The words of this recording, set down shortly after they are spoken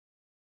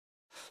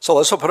So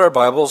let's open our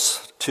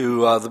Bibles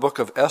to the book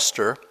of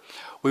Esther.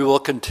 We will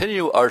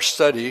continue our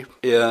study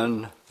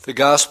in the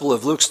Gospel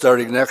of Luke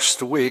starting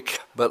next week,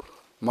 but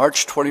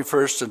March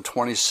 21st and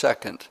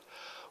 22nd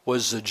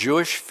was the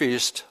Jewish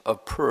feast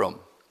of Purim.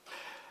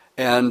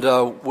 And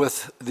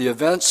with the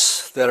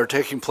events that are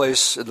taking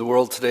place in the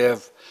world today,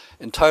 I've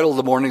entitled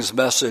the morning's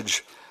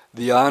message,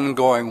 The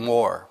Ongoing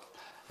War.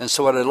 And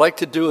so what I'd like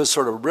to do is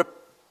sort of rip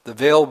the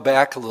veil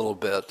back a little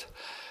bit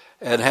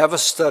and have a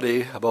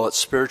study about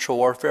spiritual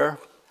warfare,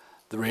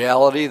 the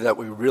reality that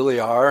we really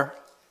are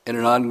in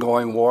an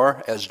ongoing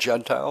war as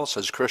Gentiles,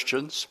 as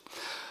Christians,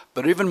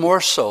 but even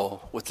more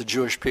so with the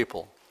Jewish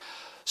people.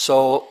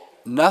 So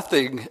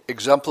nothing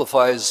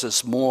exemplifies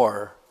this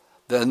more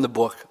than the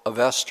book of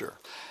Esther.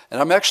 And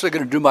I'm actually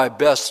going to do my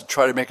best to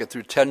try to make it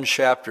through 10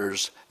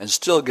 chapters and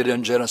still get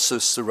in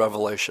Genesis to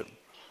Revelation.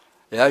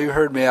 Yeah, you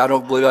heard me. I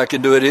don't believe I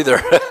can do it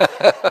either.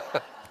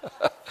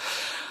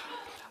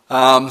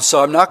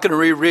 So I'm not going to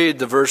reread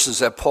the verses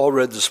that Paul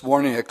read this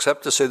morning,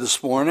 except to say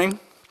this morning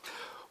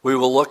we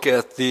will look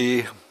at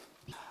an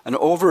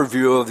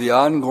overview of the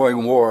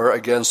ongoing war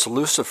against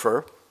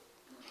Lucifer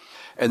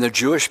and the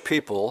Jewish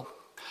people.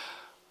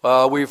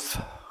 We've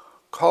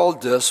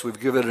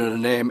given it a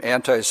name,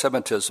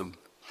 anti-Semitism.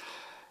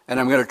 And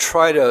I'm going to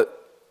try to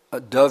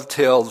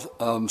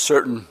dovetail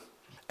certain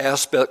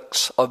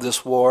aspects of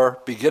this war,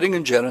 beginning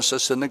in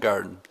Genesis in the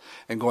garden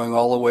and going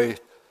all the way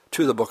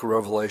to the book of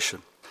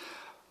Revelation.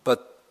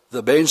 But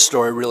the main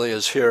story really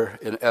is here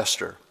in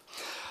Esther.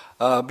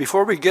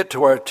 Before we get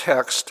to our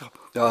text,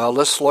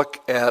 let's look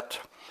at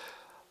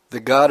the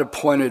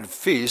God-appointed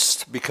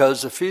feast,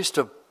 because the Feast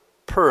of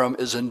Purim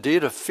is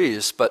indeed a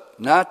feast, but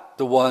not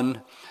the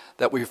one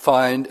that we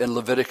find in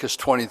Leviticus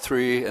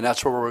 23, and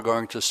that's where we're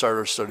going to start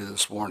our study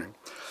this morning.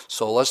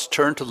 So let's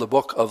turn to the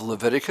book of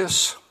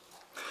Leviticus.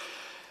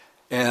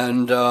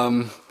 And,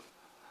 of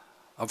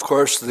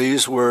course,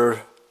 these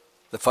were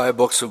the 5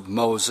 books of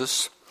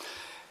Moses.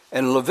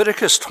 In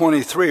Leviticus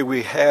 23,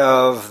 we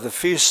have the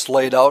feasts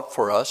laid out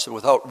for us, and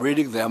without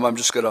reading them, I'm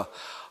just going to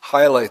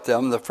highlight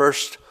them. The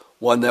first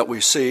one that we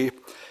see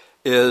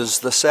is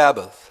the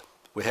Sabbath.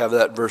 We have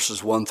that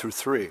verses 1 through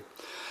 3.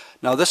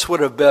 Now, this would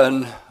have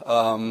been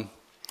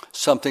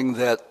something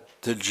that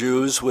the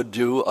Jews would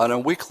do on a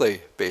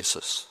weekly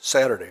basis,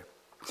 Saturday.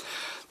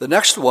 The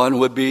next one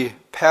would be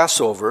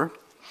Passover.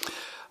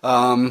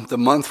 The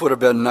month would have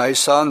been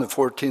Nisan, the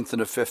 14th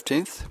and the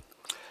 15th.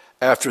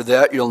 After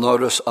that, you'll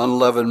notice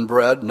unleavened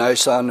bread,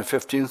 Nisan the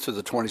 15th through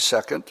the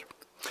 22nd.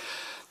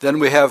 Then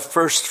we have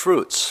first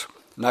fruits,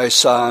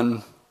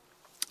 Nisan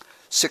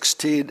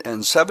 16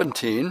 and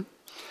 17.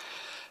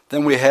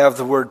 Then we have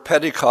the word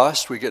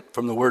Pentecost, we get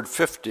from the word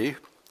 50.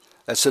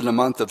 That's in the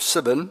month of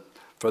Sivan,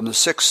 from the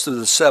 6th to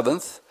the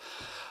 7th.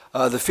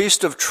 The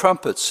Feast of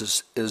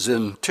Trumpets is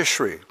in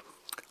Tishri,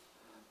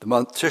 the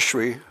month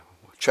Tishri,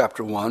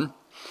 chapter 1.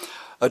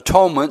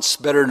 Atonements,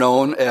 better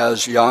known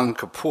as Yom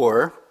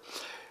Kippur,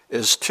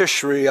 is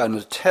Tishri on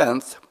the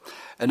 10th,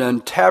 and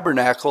then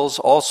Tabernacles,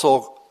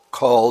 also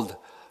called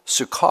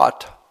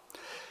Sukkot,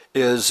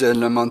 is in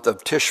the month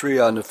of Tishri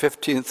on the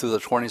 15th through the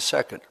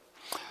 22nd.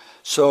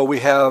 So we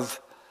have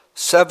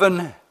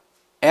 7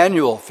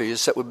 annual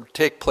feasts that would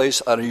take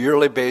place on a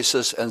yearly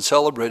basis and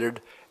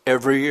celebrated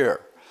every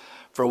year.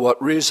 For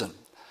what reason?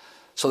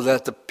 So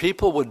that the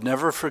people would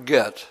never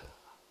forget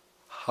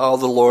how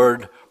the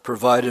Lord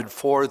provided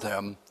for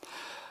them,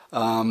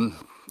 and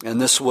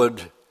this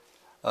would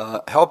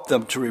help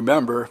them to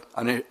remember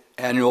on an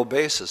annual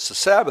basis. The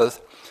Sabbath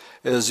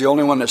is the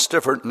only one that's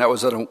different, and that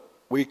was on a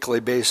weekly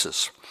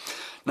basis.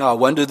 Now,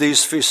 when do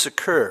these feasts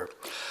occur?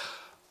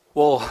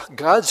 Well,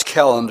 God's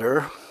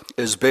calendar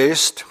is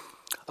based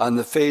on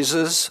the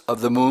phases of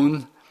the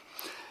moon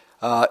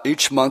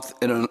each month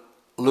in a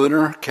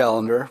lunar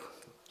calendar.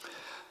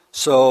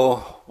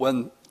 So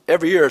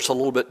every year it's a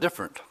little bit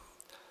different.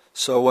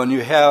 So when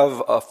you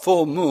have a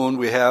full moon,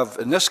 we have,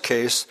 in this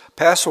case,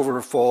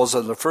 Passover falls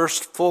on the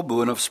first full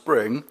moon of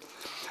spring.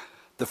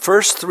 The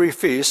first 3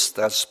 feasts,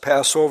 that's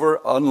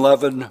Passover,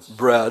 unleavened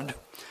bread,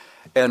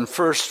 and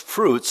first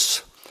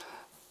fruits,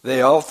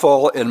 they all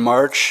fall in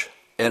March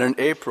and in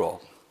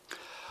April.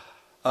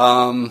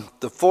 The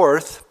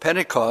 4th,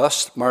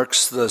 Pentecost,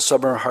 marks the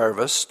summer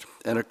harvest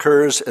and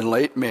occurs in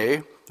late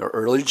May or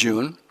early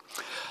June.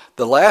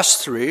 The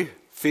last 3,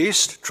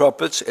 Feast,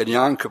 Trumpets, and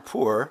Yom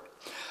Kippur,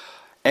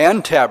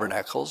 and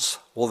Tabernacles,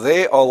 well,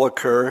 they all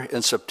occur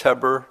in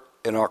September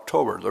and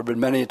October. There have been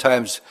many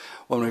times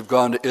when we've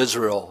gone to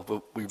Israel,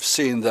 but we've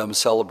seen them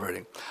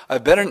celebrating.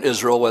 I've been in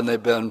Israel when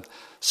they've been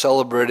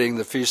celebrating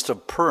the Feast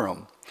of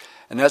Purim,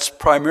 and that's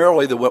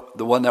primarily the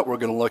one that we're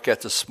going to look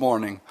at this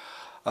morning,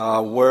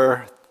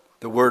 where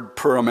the word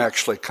Purim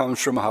actually comes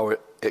from, how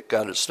it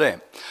got its name.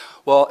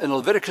 Well, in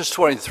Leviticus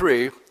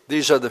 23,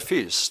 these are the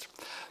feasts.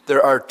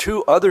 There are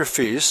 2 other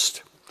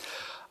feasts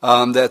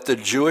that the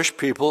Jewish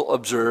people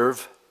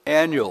observe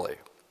annually.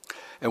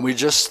 And we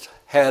just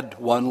had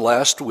one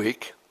last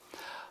week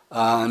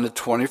on the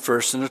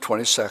 21st and the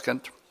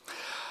 22nd.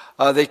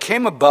 They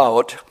came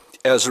about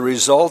as a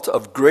result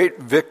of great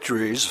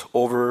victories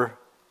over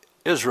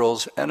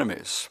Israel's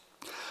enemies.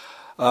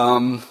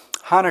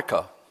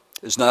 Hanukkah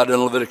is not in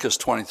Leviticus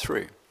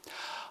 23.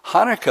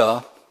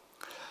 Hanukkah,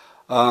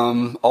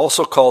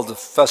 also called the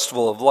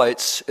Festival of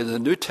Lights in the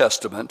New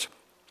Testament,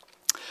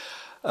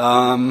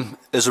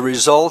 is a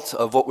result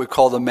of what we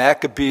call the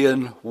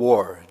Maccabean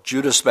War,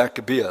 Judas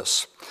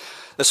Maccabeus.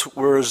 This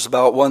was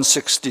about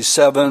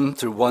 167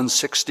 through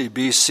 160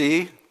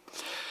 BC.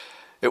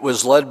 It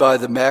was led by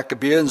the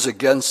Maccabeans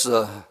against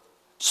the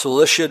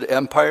Seleucid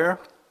Empire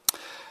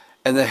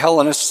and the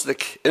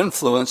Hellenistic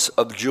influence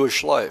of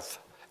Jewish life.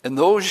 In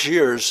those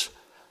years,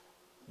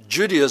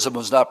 Judaism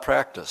was not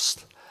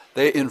practiced.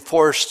 They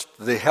enforced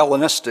the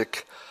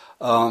Hellenistic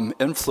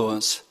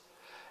influence,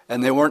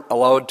 and they weren't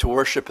allowed to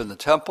worship in the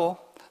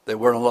temple. They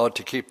weren't allowed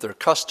to keep their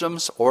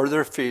customs or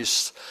their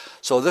feasts.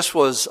 So this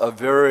was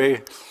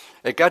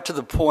it got to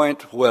the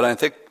point when I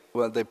think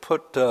when they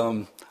put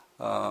a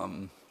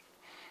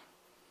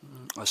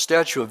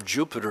statue of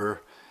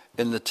Jupiter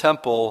in the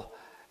temple,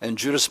 and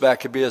Judas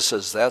Maccabeus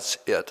says, that's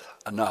it,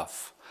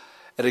 enough.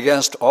 And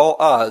against all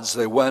odds,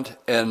 they went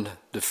and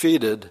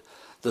defeated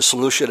the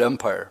Seleucid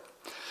Empire.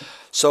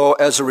 So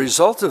as a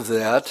result of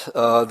that,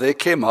 they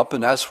came up,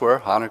 and that's where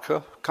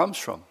Hanukkah comes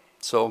from.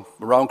 So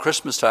around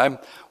Christmas time,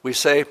 we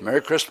say,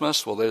 Merry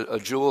Christmas. Well, a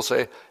Jew will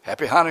say,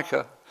 Happy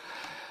Hanukkah.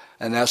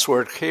 And that's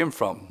where it came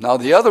from. Now,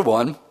 the other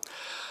one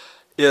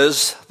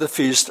is the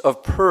Feast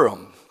of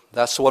Purim.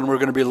 That's the one we're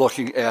going to be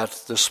looking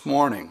at this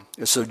morning.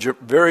 It's a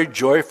very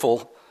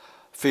joyful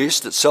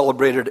feast. It's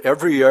celebrated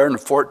every year on the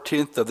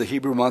 14th of the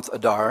Hebrew month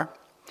Adar.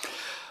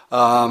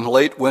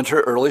 Late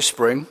winter, early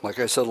spring, like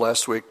I said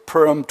last week.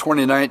 Purim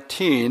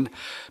 2019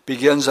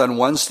 begins on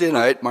Wednesday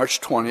night,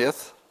 March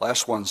 20th,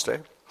 last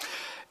Wednesday,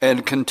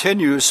 and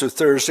continues through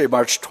Thursday,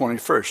 March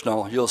 21st.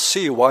 Now, you'll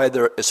see why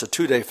it's a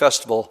 2-day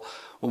festival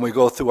when we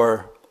go through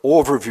our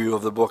overview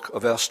of the book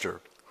of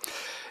Esther.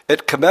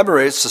 It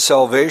commemorates the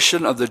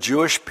salvation of the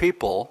Jewish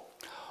people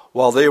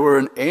while they were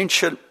in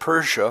ancient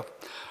Persia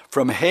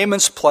from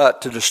Haman's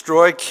plot to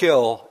destroy,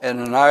 kill, and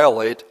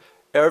annihilate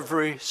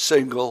every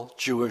single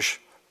Jewish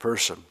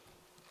person.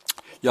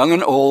 Young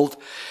and old,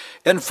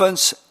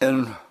 infants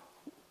and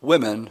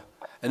women,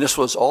 and this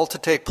was all to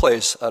take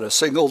place on a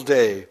single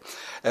day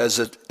as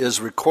it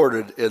is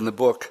recorded in the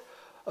book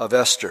of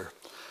Esther.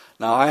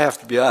 Now, I have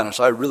to be honest,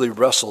 I really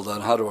wrestled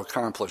on how to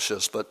accomplish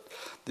this, but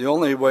the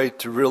only way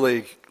to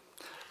really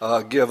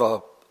give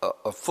a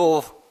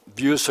full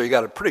view so you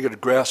got a pretty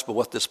good grasp of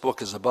what this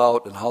book is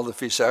about and how the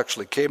feast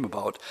actually came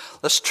about,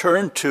 let's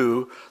turn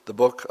to the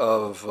book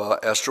of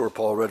Esther, where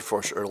Paul read for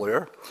us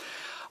earlier.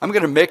 I'm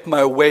going to make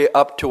my way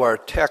up to our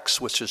text,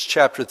 which is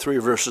chapter 3,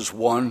 verses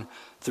 1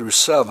 through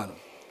 7.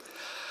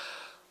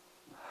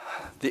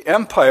 The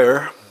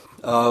empire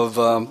of,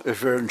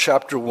 if you're in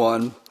chapter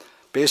 1,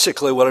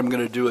 basically what I'm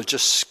going to do is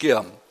just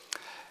skim.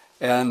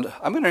 And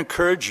I'm going to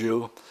encourage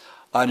you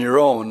on your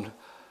own,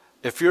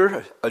 if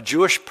you're a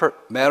Jewish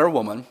man or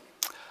woman,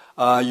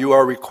 you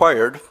are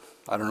required,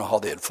 I don't know how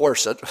they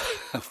enforce it,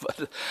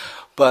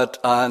 but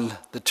on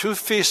the 2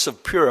 feasts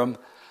of Purim,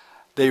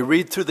 they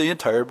read through the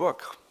entire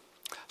book.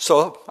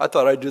 So I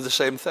thought I'd do the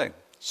same thing.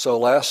 So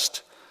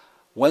last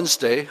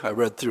Wednesday, I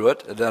read through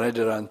it, and then I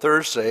did it on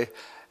Thursday,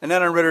 and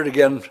then I read it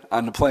again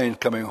on the plane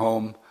coming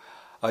home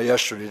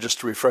yesterday, just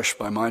to refresh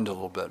my mind a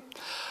little bit.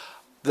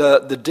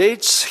 The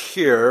dates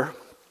here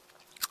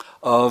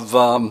of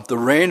the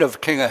reign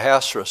of King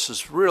Ahasuerus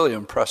is really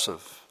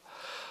impressive.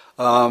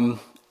 In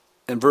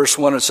verse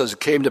 1 it says, it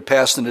came to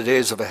pass in the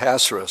days of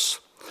Ahasuerus,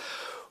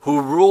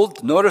 who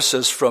ruled, notice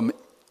this, from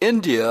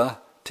India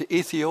to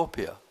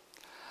Ethiopia.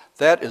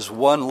 That is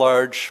one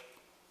large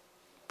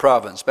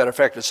province. Matter of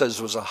fact, it says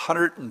it was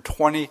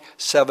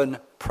 127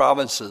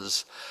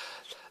 provinces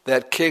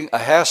that King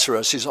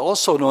Ahasuerus, he's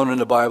also known in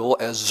the Bible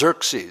as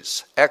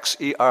Xerxes,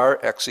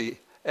 Xerxes.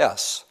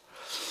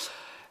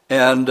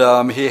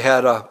 And he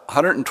had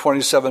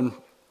 127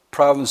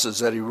 provinces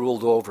that he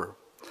ruled over.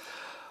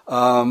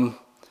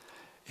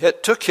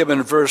 It took him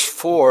in verse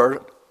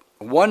 4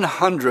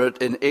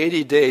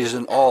 180 days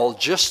in all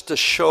just to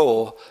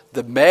show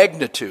the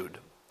magnitude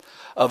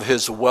of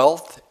his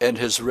wealth and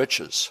his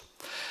riches.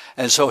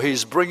 And so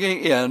he's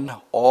bringing in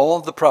all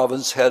the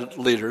province head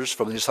leaders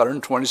from these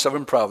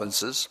 127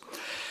 provinces,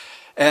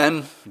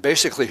 and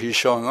basically he's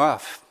showing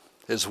off.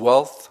 His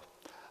wealth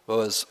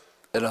was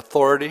an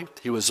authority.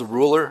 He was the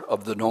ruler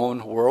of the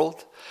known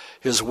world.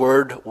 His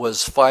word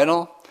was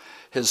final.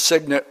 His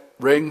signet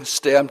ring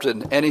stamped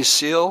in any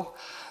seal.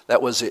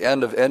 That was the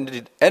end of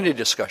any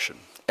discussion,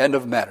 end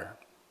of matter.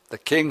 The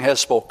king has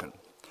spoken.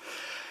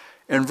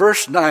 In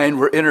verse 9,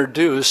 we're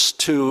introduced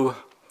to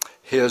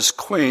his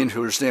queen,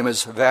 whose name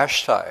is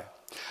Vashti.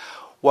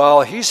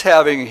 While he's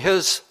having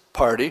his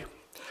party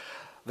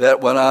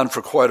that went on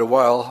for quite a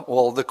while,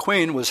 well, the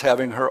queen was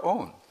having her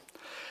own.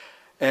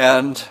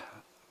 And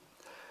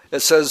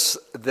it says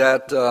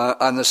that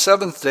on the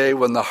 7th day,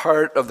 when the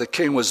heart of the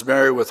king was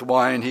merry with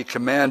wine, he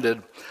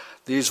commanded,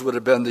 these would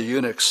have been the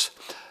eunuchs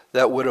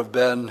that would have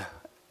been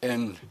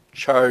in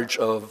charge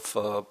of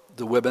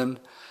the women,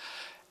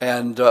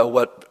 and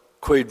what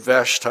Queen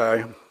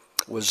Vashti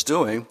was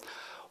doing,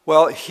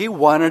 well, he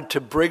wanted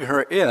to bring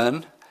her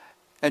in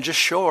and just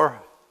show her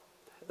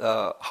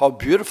how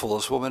beautiful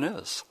this woman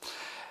is.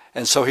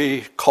 And so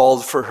he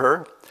called for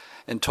her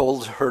and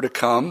told her to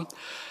come.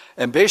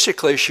 And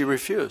basically she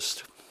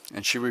refused.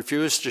 And she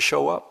refused to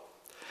show up.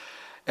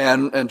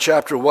 And in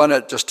chapter 1,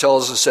 it just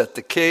tells us that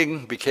the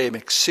king became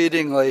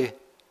exceedingly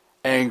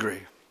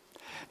angry.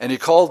 And he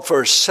called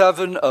for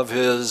 7 of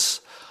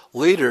his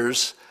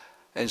leaders.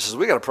 And he says,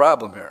 we got a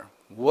problem here.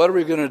 What are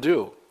we going to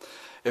do?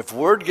 If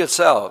word gets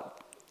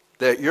out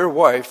that your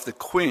wife, the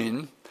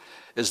queen,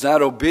 is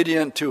not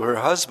obedient to her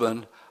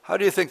husband, how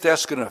do you think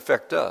that's going to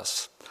affect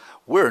us?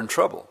 We're in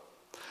trouble.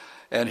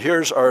 And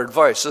here's our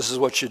advice. This is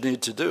what you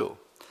need to do.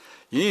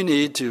 You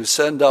need to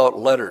send out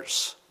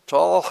letters to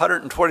all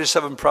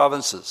 127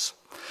 provinces.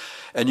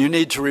 And you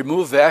need to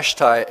remove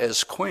Vashti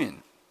as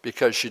queen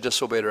because she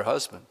disobeyed her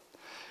husband.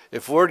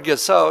 If word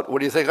gets out, what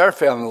do you think our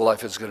family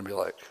life is going to be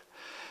like?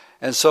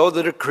 And so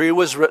the decree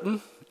was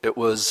written. It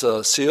was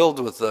sealed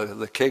with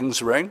the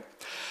king's ring.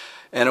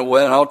 And it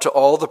went out to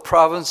all the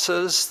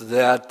provinces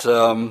that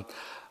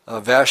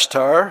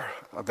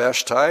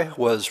Vashti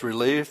was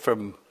relieved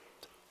from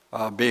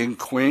being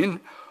queen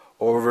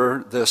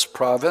over this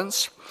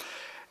province.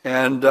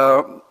 And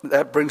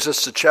that brings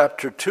us to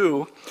chapter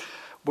 2,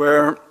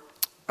 where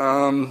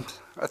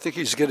I think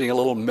he's getting a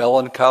little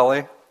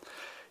melancholy.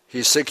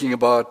 He's thinking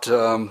about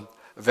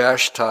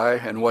Vashti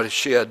and what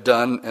she had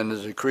done and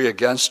the decree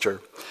against her.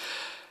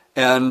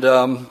 And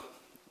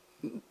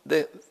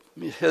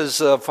his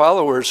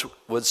followers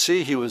would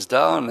see he was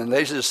down, and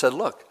they just said,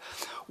 look,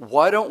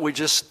 why don't we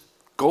just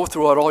go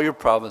throughout all your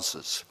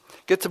provinces,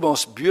 get the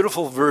most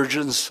beautiful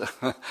virgins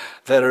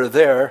that are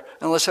there,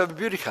 and let's have a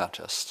beauty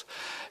contest.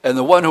 And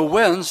the one who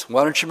wins,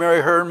 why don't you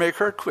marry her and make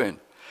her queen?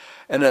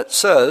 And it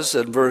says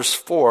in verse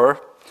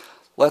 4,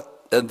 let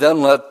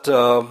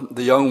the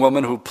young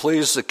woman who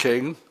pleased the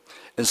king,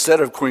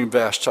 instead of Queen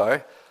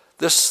Vashti,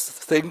 this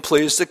thing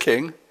pleased the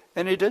king,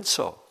 and he did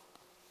so.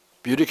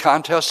 Beauty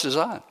contest is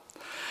on.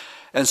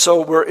 And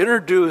so we're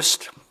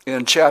introduced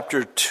in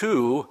chapter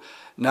 2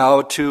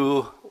 now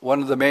to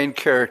one of the main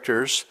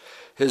characters.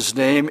 His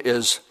name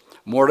is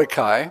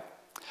Mordecai,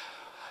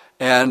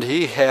 and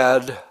he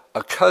had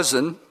a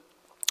cousin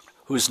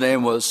whose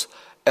name was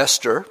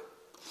Esther.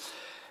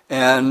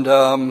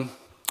 And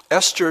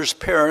Esther's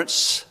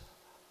parents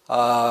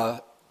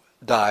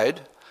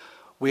died.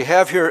 We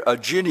have here a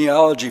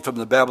genealogy from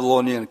the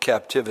Babylonian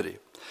captivity.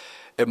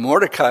 And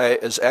Mordecai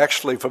is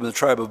actually from the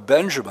tribe of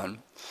Benjamin,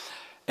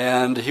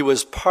 and he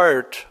was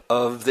part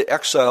of the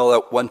exile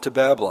that went to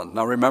Babylon.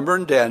 Now remember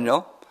in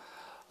Daniel,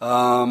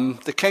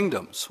 the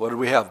kingdoms. What do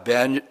we have?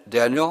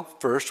 Daniel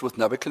first with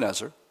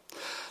Nebuchadnezzar.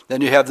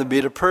 Then you have the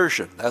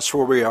Medo-Persian. That's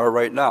where we are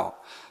right now.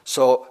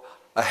 So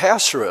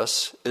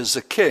Ahasuerus is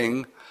the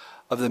king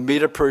of the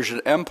Medo-Persian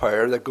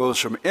Empire that goes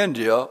from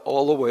India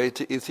all the way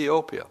to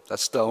Ethiopia.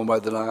 That's down by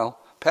the Nile,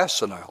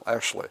 past the Nile,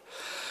 actually.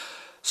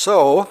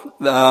 So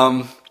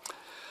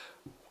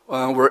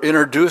we're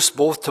introduced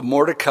both to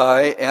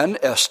Mordecai and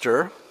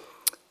Esther,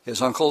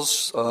 his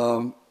uncle's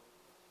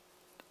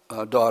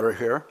daughter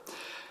here.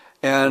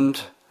 And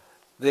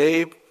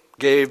they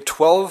gave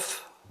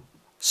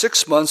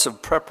 6 months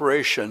of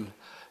preparation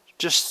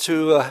just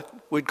to,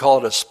 we'd call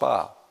it a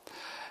spa.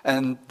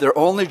 And their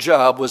only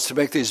job was to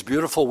make these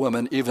beautiful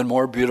women even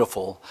more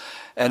beautiful.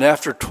 And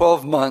after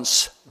 12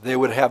 months, they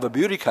would have a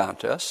beauty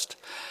contest.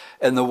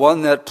 And the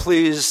one that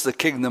pleased the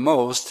king the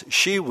most,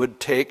 she would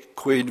take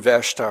Queen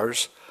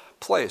Vashti's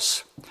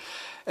place.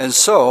 And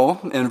so,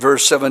 in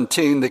verse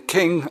 17, the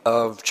king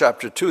of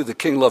chapter 2, the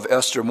king loved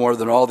Esther more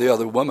than all the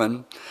other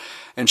women,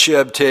 and she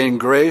obtained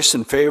grace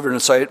and favor in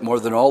his sight more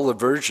than all the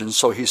virgins.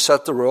 So he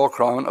set the royal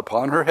crown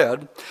upon her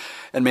head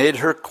and made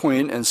her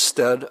queen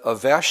instead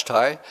of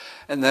Vashti.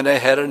 And then they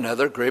had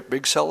another great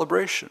big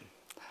celebration.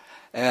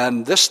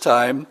 And this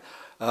time,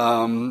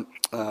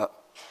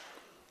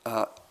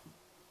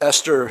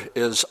 Esther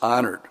is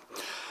honored.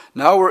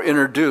 Now we're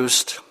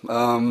introduced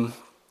to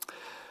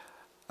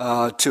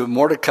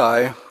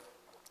Mordecai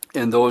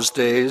in those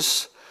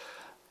days.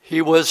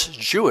 He was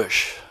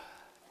Jewish,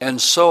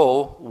 and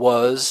so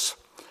was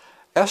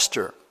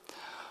Esther.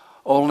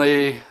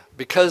 Only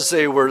because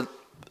they were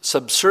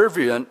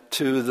subservient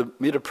to the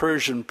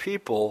Medo-Persian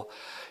people,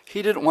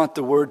 he didn't want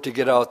the word to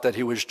get out that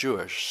he was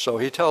Jewish. So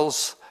he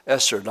tells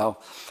Esther, now,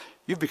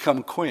 you've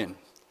become queen,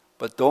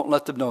 but don't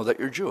let them know that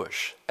you're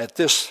Jewish at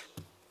this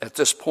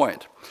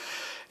point.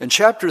 In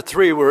chapter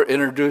 3, we're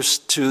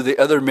introduced to the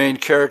other main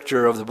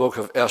character of the book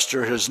of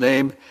Esther. His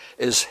name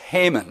is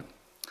Haman.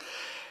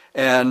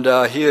 And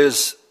he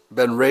has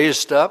been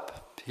raised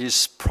up.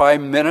 He's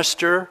prime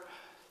minister,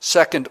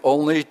 second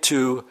only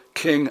to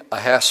King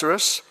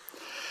Ahasuerus.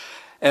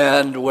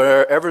 And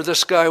wherever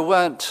this guy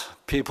went,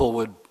 people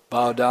would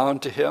bow down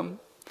to him.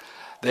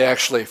 They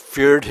actually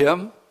feared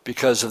him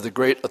because of the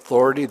great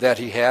authority that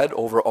he had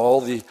over all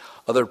the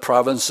other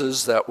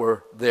provinces that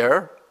were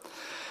there,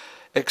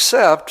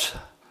 except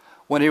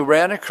when he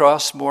ran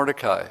across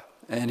Mordecai,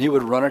 and he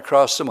would run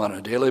across him on a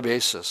daily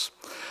basis.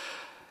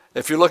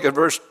 If you look at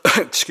verse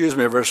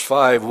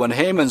 5, when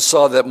Haman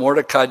saw that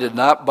Mordecai did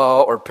not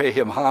bow or pay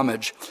him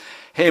homage,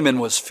 Haman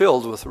was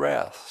filled with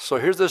wrath. So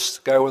here's this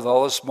guy with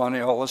all this money,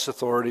 all this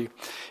authority.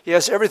 He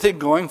has everything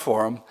going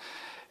for him,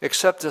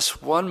 except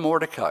this one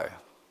Mordecai,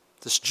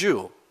 this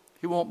Jew.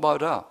 He won't bow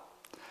down.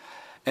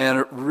 And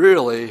it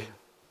really,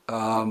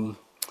 well,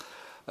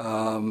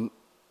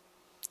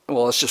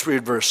 let's just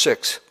read verse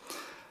 6.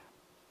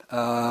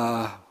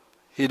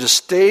 He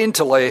disdained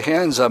to lay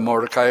hands on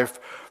Mordecai,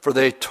 for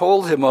they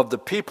told him of the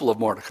people of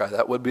Mordecai.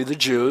 That would be the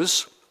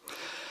Jews.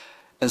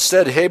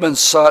 Instead, Haman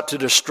sought to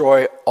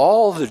destroy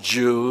all the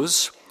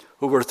Jews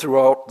who were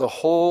throughout the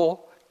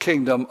whole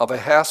kingdom of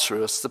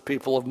Ahasuerus, the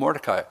people of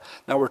Mordecai.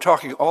 Now we're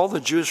talking all the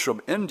Jews from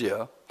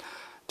India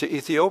to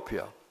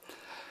Ethiopia.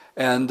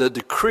 And the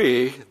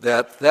decree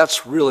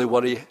that's really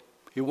what he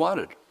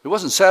wanted. He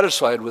wasn't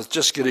satisfied with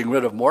just getting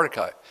rid of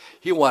Mordecai.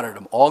 He wanted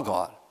them all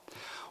gone.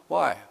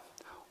 Why?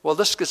 Well,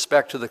 this gets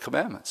back to the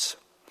commandments.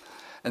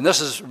 And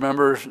this is,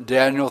 remember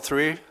Daniel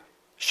 3,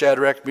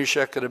 Shadrach,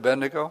 Meshach, and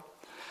Abednego?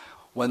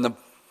 When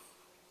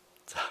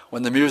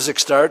the music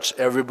starts,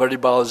 everybody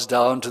bows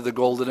down to the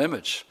golden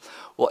image.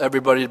 Well,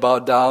 everybody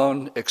bowed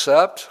down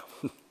except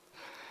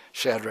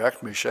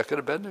Shadrach, Meshach, and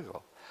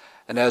Abednego.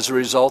 And as a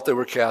result, they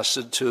were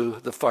casted to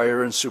the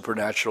fire, and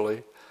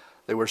supernaturally,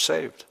 they were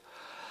saved.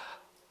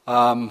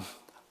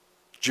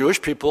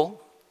 Jewish people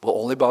will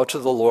only bow to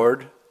the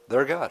Lord,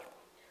 their God.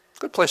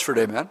 Good place for an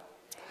amen.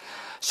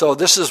 So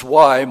this is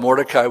why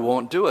Mordecai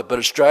won't do it, but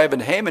it's driving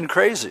Haman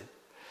crazy.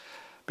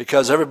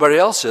 Because everybody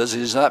else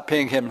he's not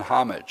paying him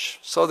homage.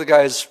 So the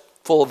guy's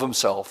full of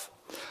himself,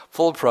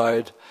 full of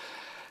pride.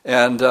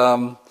 And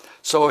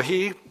so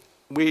here's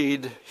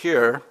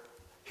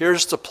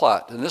the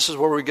plot. And this is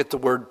where we get the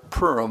word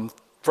Purim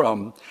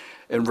from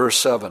in verse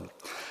 7.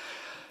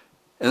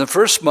 In the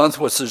first month,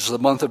 which is the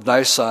month of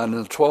Nisan,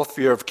 in the 12th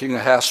year of King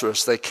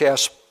Ahasuerus, they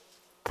cast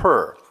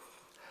Pur,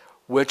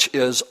 which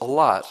is a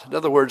lot. In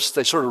other words,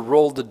 they sort of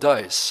rolled the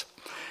dice.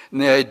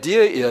 And the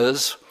idea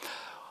is,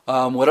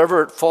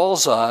 whatever it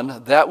falls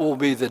on, that will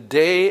be the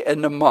day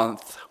and the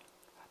month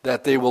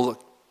that they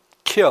will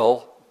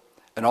kill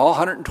in all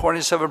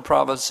 127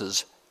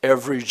 provinces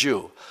every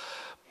Jew.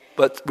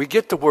 But we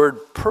get the word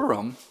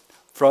Purim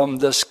from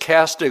this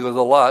casting of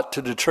the lot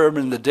to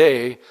determine the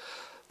day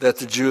that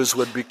the Jews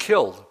would be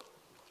killed.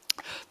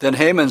 Then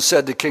Haman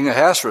said to King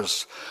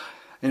Ahasuerus,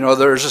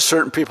 there's a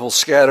certain people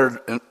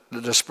scattered and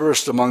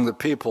dispersed among the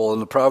people in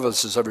the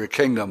provinces of your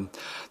kingdom.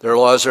 Their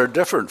laws are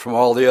different from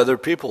all the other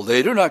people.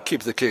 They do not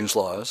keep the king's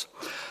laws.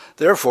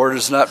 Therefore, it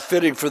is not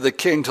fitting for the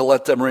king to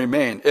let them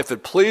remain. If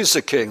it please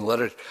the king,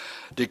 let a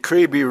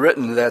decree be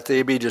written that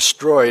they be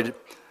destroyed,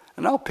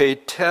 and I'll pay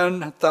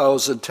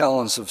 10,000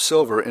 talents of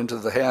silver into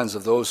the hands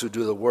of those who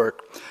do the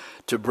work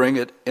to bring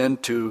it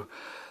into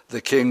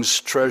the king's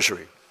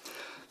treasury.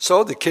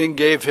 So the king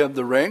gave him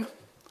the ring.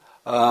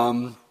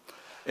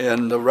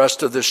 In the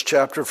rest of this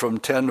chapter from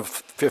 10 to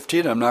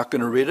 15, I'm not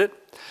going to read it.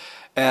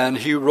 And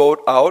he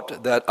wrote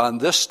out that on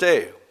this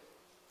day,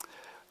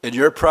 in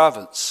your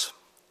province,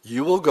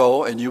 you will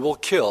go and you will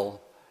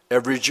kill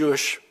every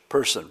Jewish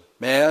person,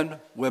 man,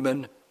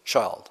 woman,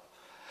 child.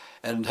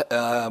 And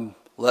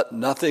let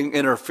nothing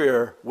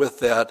interfere with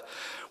that.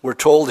 We're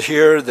told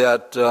here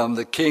that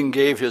the king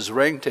gave his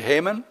ring to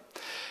Haman.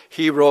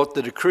 He wrote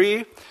the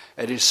decree,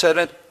 and he sent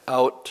it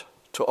out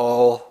to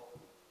all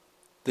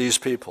these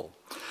people.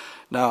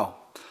 Now,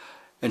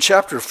 in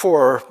chapter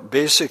 4,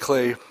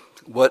 basically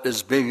what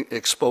is being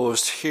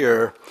exposed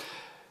here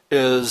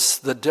is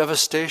the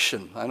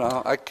devastation. I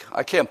know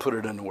I can't put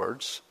it in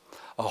words.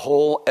 A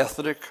whole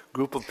ethnic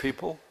group of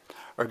people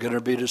are going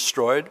to be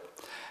destroyed,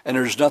 and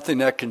there's nothing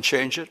that can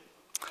change it.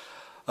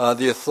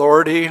 The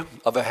authority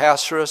of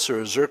Ahasuerus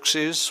or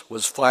Xerxes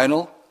was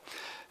final,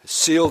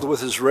 sealed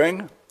with his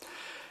ring,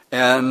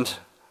 and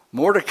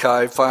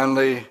Mordecai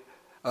finally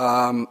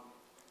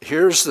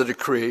hears the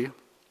decree,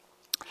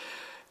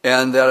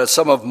 and that a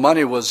sum of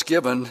money was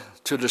given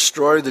to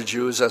destroy the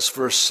Jews. That's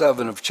verse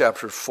 7 of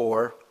chapter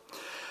 4.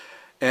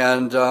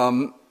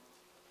 And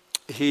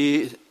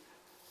he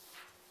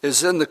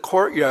is in the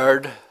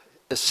courtyard,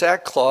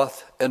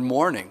 sackcloth and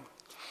mourning.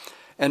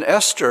 And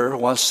Esther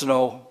wants to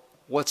know,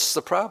 what's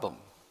the problem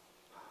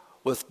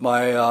with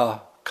my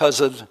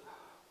cousin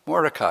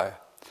Mordecai?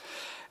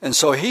 And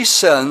so he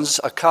sends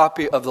a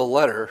copy of the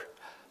letter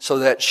so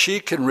that she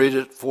can read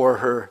it for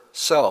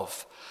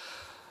herself.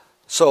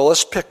 So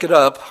let's pick it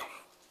up.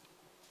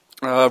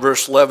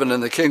 Verse 11,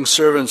 and the king's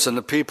servants and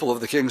the people of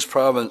the king's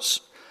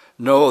province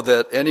know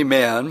that any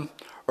man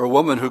or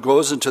woman who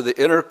goes into the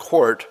inner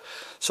court.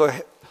 So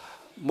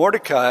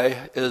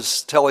Mordecai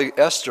is telling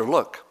Esther,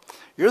 look,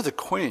 you're the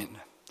queen,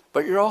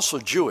 but you're also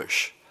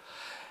Jewish.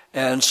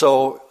 And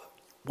so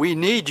we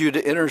need you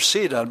to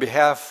intercede on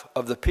behalf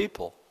of the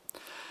people.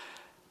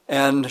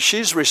 And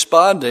she's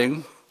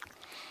responding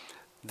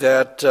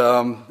that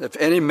if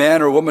any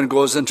man or woman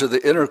goes into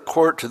the inner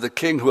court to the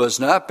king who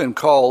has not been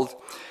called,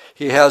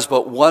 he has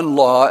but one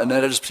law, and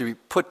that is to be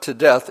put to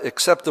death,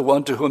 except the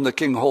one to whom the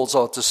king holds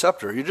out the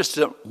scepter. You just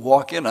didn't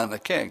walk in on the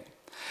king.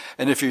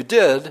 And if you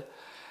did,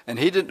 and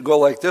he didn't go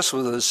like this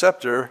with a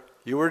scepter,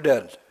 you were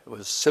dead. It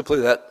was simply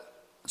that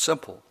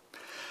simple.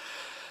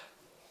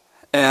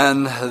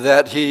 And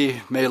that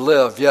he may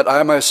live. Yet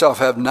I myself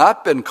have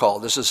not been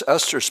called, this is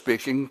Esther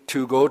speaking,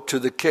 to go to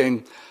the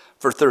king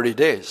for 30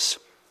 days.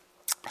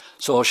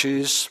 So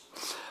she's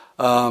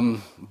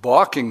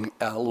balking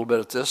a little bit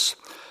at this.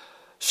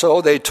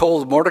 So they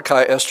told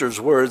Mordecai Esther's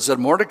words,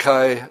 and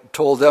Mordecai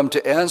told them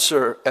to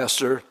answer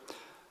Esther,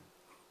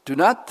 do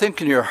not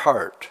think in your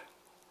heart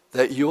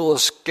that you will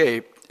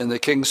escape in the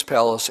king's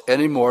palace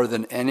any more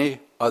than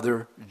any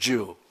other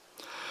Jew.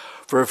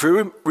 For if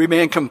you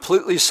remain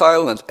completely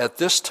silent at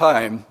this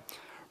time,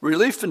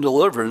 relief and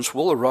deliverance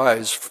will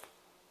arise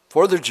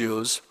for the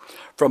Jews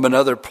from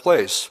another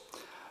place,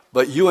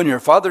 but you and your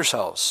father's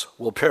house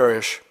will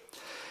perish.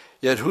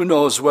 Yet who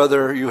knows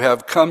whether you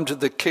have come to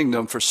the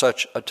kingdom for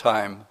such a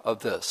time of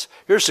this.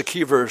 Here's the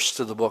key verse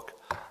to the book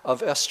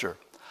of Esther.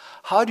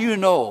 How do you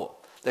know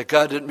that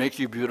God didn't make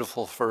you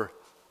beautiful for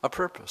a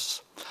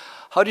purpose?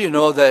 How do you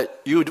know that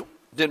you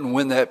didn't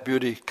win that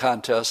beauty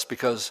contest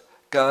because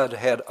God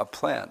had a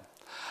plan?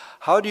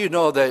 How do you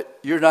know that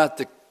you're not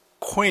the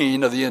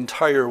queen of the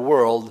entire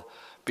world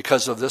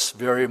because of this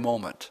very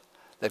moment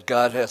that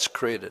God has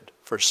created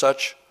for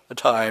such a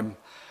time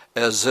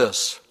as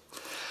this?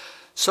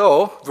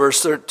 So,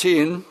 verse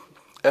 13,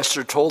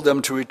 Esther told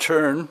them to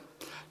return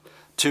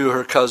to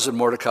her cousin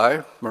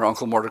Mordecai, her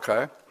uncle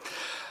Mordecai.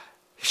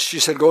 She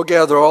said, go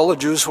gather all the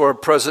Jews who are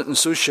present in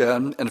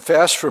Shushan and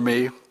fast for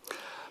me.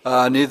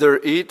 Neither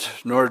eat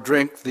nor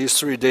drink these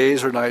 3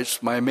 days or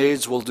nights. My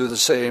maids will do the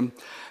same,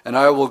 and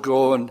I will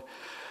go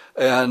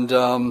and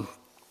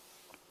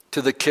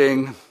to the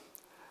king,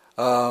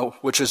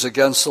 which is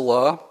against the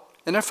law.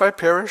 And if I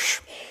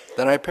perish,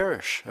 then I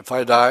perish. If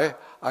I die,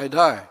 I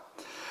die.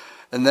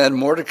 And then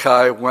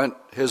Mordecai went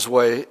his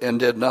way and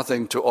did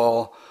nothing to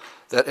all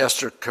that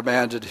Esther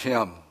commanded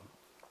him.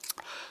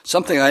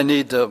 Something I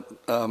need to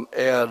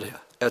add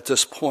at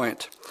this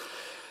point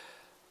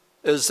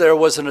is there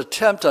was an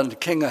attempt on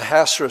King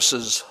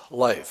Ahasuerus'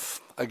 life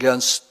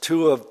against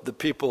two of the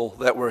people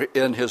that were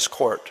in his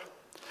court.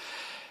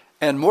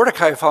 And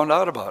Mordecai found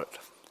out about it.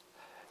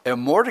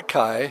 And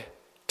Mordecai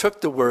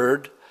took the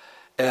word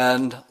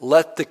and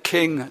let the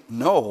king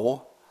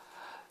know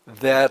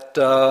that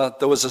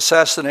there was an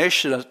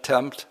assassination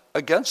attempt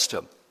against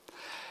him.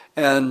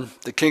 And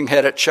the king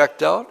had it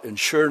checked out, and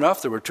sure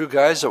enough, there were two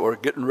guys that were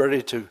getting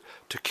ready to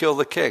kill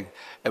the king.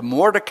 And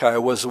Mordecai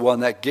was the one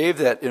that gave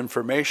that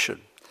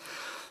information.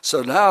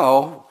 So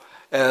now,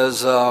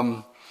 as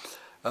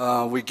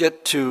we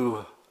get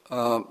to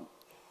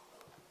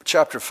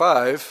chapter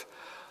 5,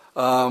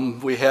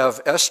 we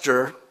have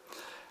Esther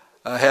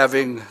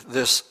having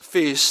this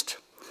feast,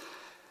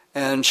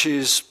 and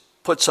she's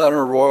puts on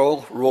her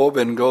royal robe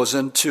and goes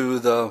into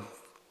the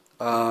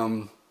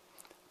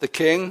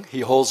king.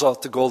 He holds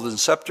out the golden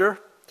scepter,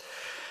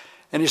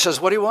 and he says,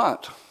 what do you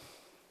want?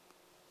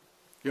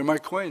 You're my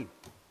queen.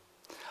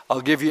 I'll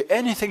give you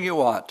anything you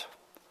want,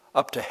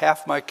 up to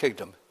half my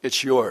kingdom.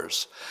 It's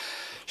yours.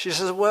 She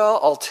says, well,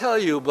 I'll tell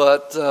you,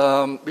 but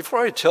before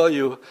I tell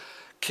you,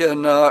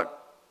 can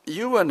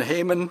you and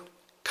Haman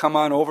come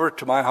on over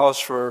to my house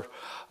for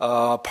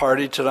a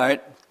party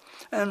tonight,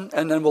 and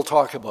then we'll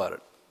talk about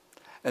it.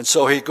 And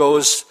so he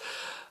goes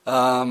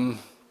to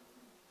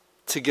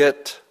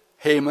get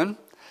Haman.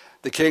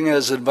 The king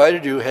has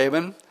invited you,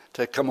 Haman,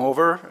 to come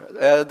over.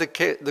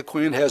 The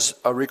queen has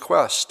a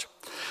request.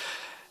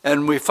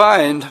 And we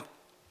find,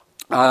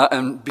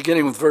 and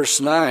beginning with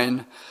verse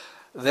 9,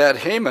 that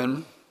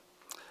Haman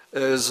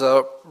is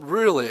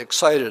really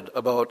excited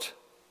about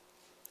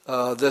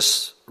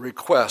this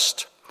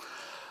request.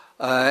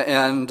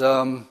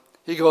 And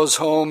he goes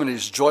home and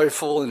he's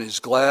joyful and he's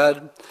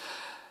glad.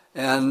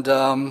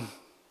 And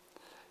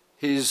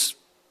he's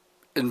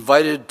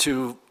invited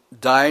to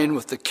dine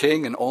with the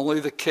king and only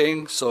the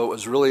king, so it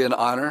was really an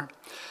honor.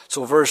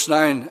 So verse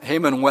 9,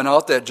 Haman went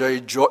out that day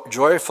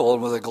joyful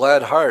and with a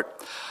glad heart.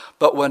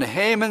 But when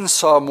Haman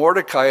saw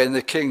Mordecai in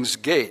the king's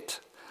gate,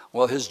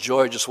 well, his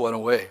joy just went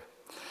away.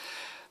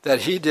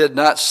 That he did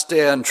not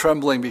stand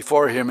trembling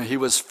before him, and he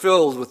was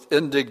filled with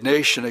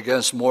indignation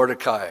against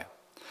Mordecai.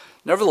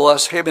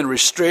 Nevertheless, Haman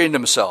restrained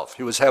himself.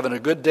 He was having a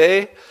good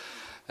day,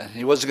 and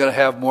he wasn't going to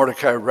have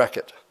Mordecai wreck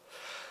it.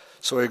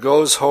 So he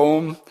goes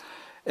home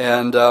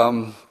and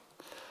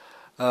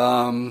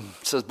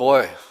says,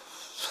 boy,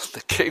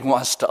 the king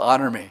wants to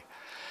honor me.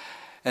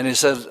 And he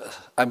said,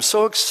 I'm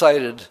so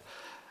excited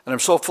and I'm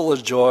so full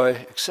of joy,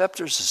 except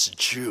there's this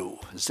Jew.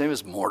 His name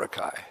is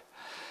Mordecai.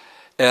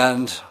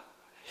 And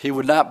he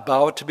would not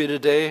bow to me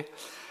today,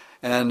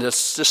 and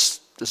it's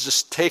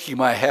just taking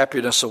my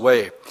happiness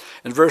away.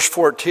 In verse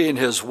 14,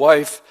 his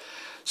wife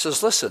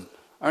says, listen,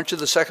 aren't you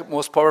the second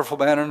most powerful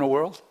man in the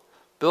world?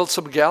 Build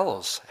some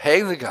gallows,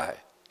 hang the guy,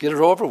 get it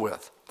over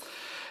with.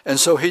 And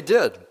so he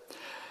did.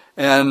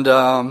 And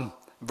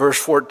verse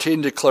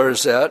 14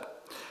 declares that.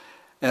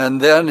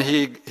 And then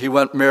he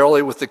went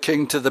merrily with the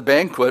king to the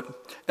banquet,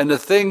 and the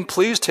thing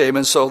pleased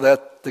Haman so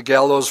that the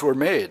gallows were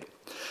made.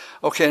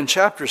 Okay, in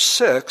chapter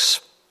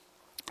 6,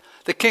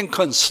 the king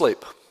couldn't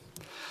sleep.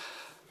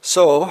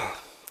 So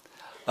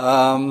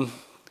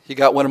he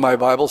got one of my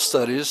Bible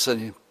studies and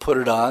he put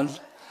it on.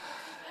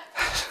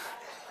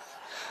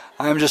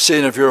 I'm just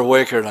seeing if you're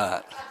awake or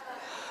not.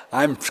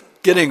 I'm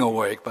getting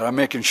awake, but I'm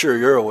making sure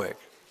you're awake.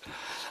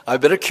 I've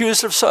been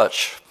accused of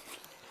such.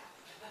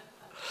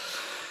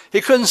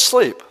 He couldn't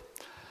sleep.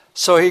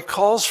 So he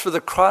calls for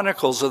the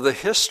chronicles of the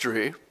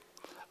history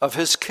of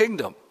his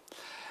kingdom.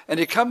 And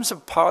he comes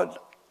upon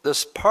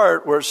this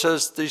part where it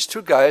says these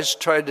two guys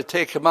tried to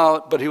take him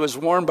out, but he was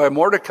warned by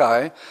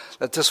Mordecai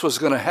that this was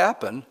going to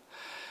happen.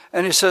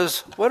 And he says,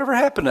 whatever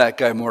happened to that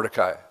guy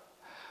Mordecai?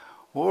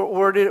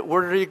 Where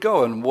did he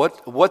go? And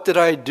what did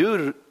I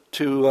do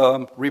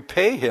to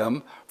repay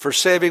him for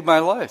saving my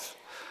life?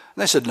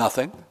 And they said,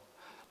 nothing.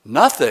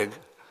 Nothing?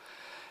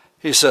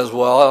 He says,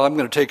 well, I'm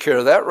going to take care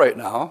of that right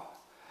now.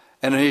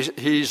 And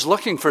he's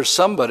looking for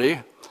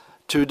somebody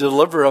to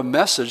deliver a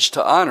message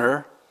to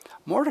honor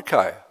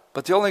Mordecai.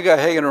 But the only guy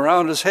hanging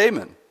around is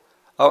Haman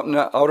out in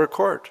the outer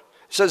court.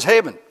 He says,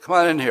 Haman, come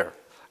on in here.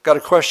 Got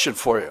a question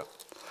for you.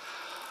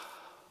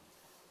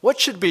 What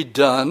should be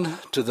done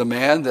to the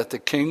man that the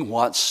king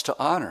wants to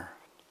honor?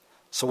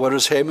 So what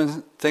is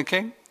Haman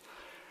thinking?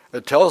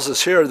 It tells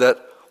us here that,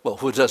 well,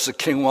 who does the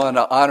king want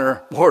to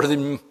honor more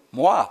than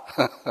moi?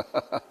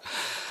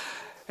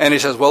 And he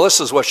says, well, this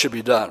is what should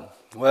be done.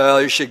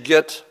 Well, you should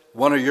get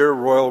one of your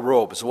royal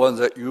robes, the ones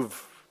that you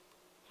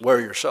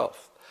wear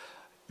yourself.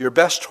 Your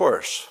best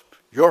horse,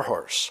 your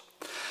horse.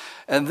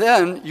 And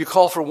then you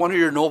call for one of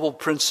your noble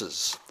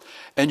princes,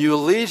 and you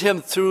lead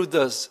him through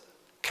the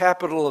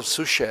capital of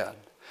Shushan.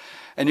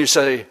 And you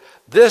say,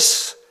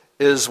 this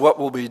is what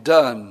will be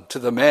done to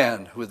the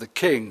man who the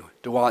king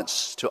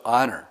wants to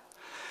honor.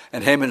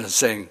 And Haman is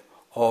saying,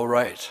 all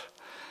right.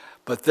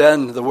 But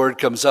then the word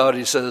comes out,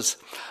 he says,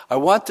 I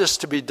want this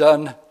to be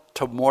done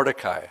to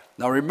Mordecai.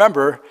 Now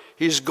remember,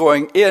 he's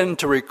going in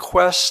to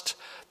request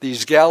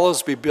these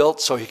gallows be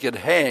built so he could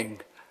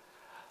hang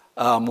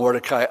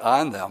Mordecai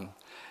on them.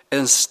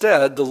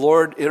 Instead, the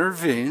Lord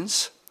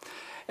intervenes,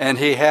 and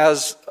he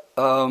has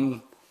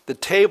the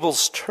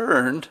tables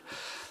turned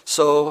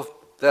so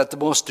that the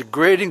most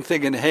degrading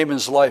thing in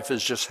Haman's life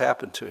has just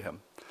happened to him.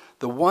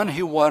 The one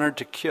he wanted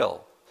to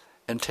kill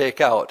and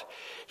take out,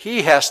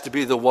 he has to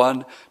be the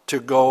one to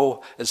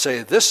go and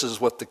say, this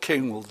is what the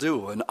king will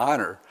do and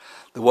honor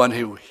the one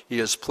who he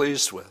is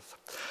pleased with.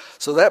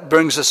 So that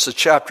brings us to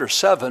chapter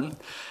 7.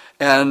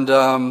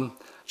 And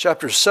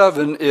chapter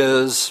 7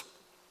 is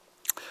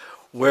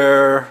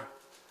where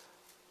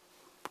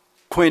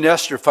Queen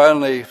Esther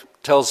finally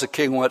tells the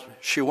king what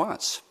she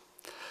wants.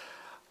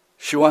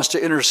 She wants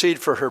to intercede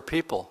for her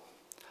people.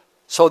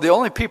 So the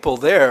only people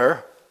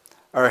there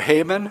are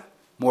Haman,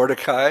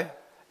 Mordecai,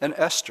 and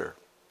Esther.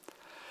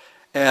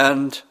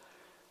 And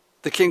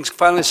the king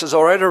finally says,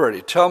 all right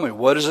already, tell me,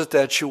 what is it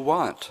that you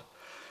want?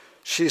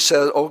 She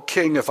said, O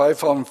king, if I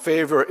found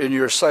favor in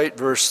your sight,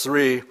 verse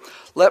 3,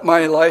 let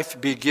my life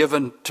be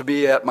given to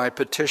me at my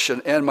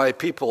petition and my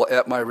people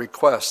at my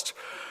request.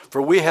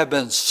 For we have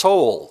been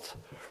sold.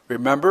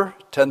 Remember,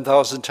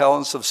 10,000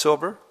 talents of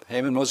silver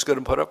Haman was going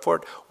to put up for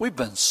it? We've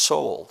been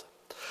sold.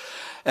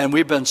 And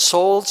we've been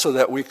sold so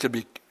that we could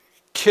be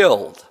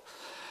killed.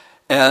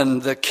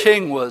 And the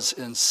king was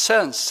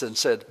incensed and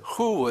said,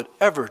 who would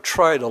ever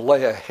try to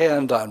lay a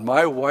hand on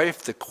my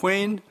wife, the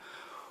queen?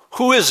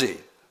 Who is he?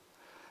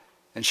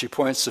 And she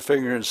points the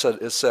finger and said,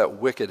 it's that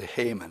wicked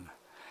Haman.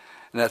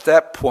 And at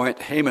that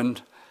point, Haman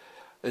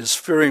is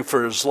fearing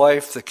for his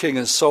life. The king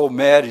is so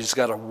mad, he's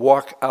got to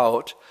walk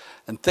out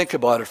and think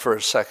about it for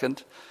a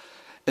second.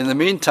 In the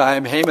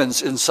meantime,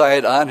 Haman's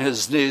inside on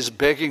his knees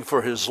begging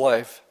for his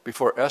life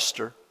before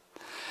Esther.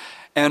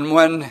 And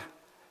when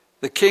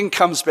the king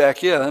comes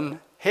back in,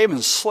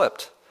 Haman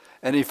slipped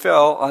and he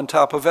fell on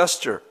top of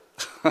Esther.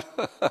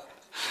 The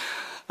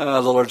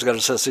Lord's got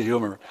a sense of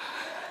humor.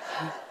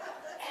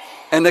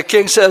 And the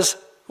king says,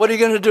 what are you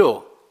going to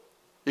do?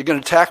 You're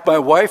going to attack my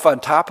wife on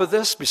top of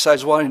this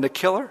besides wanting to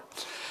kill her?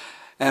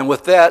 And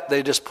with that,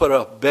 they just put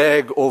a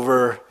bag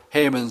over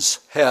Haman's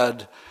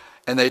head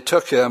and they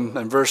took him,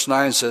 and verse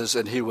 9 says,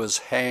 and he was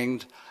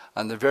hanged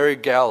on the very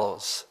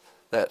gallows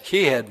that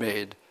he had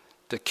made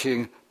to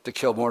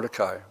kill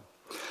Mordecai.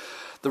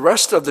 The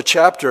rest of the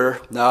chapter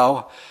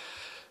now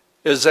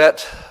is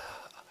that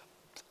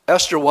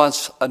Esther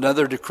wants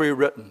another decree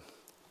written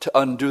to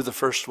undo the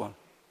first one.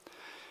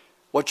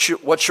 What's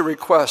your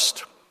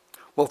request?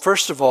 Well,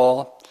 first of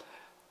all,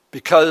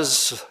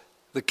 because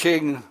the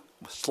king's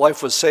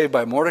life was saved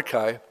by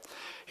Mordecai,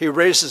 he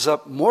raises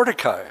up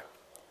Mordecai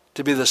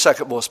to be the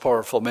second most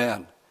powerful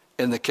man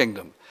in the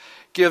kingdom.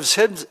 Gives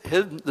him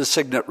the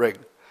signet ring.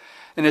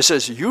 And he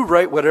says, you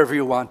write whatever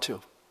you want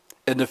to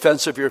in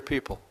defense of your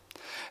people.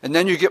 And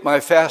then you get my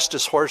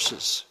fastest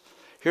horses.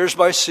 Here's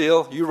my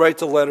seal. You write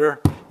the letter.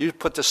 You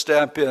put the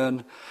stamp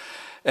in.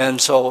 And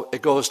so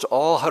it goes to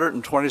all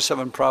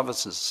 127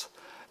 provinces.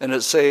 And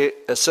it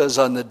says,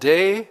 on the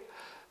day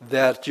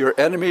that your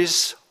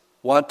enemies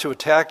want to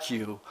attack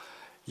you,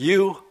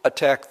 you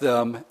attack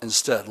them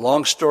instead.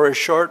 Long story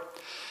short,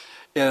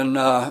 In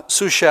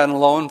Shushan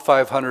alone,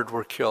 500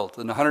 were killed.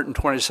 In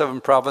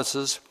 127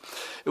 provinces,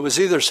 it was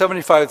either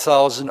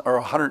 75,000 or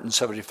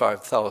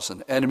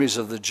 175,000 enemies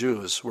of the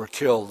Jews were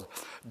killed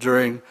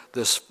during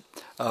this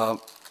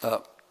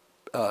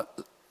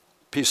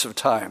piece of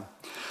time.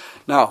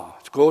 Now,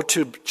 go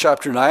to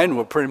chapter 9.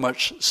 We'll pretty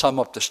much sum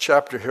up this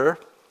chapter here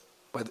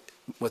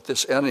with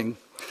this ending.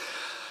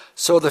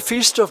 So the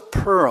Feast of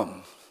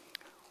Purim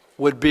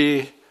would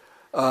be,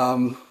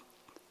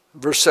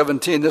 verse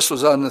 17, this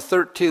was on the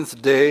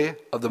 13th day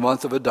of the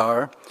month of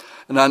Adar,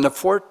 and on the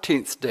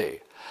 14th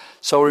day.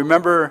 So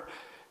remember,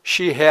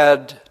 she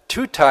had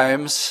 2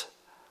 times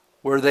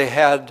where they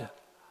had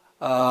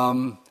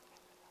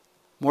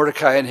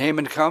Mordecai and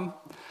Haman come,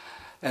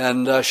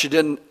 and she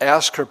didn't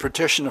ask her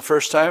petition the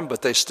first time,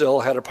 but they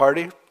still had a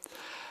party.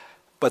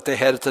 But they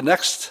had it the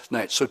next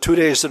night, so 2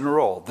 days in a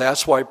row.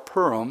 That's why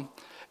Purim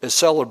is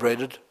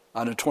celebrated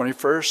on the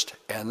 21st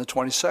and the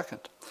 22nd.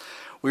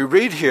 We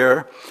read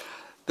here,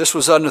 this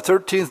was on the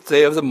 13th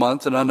day of the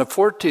month, and on the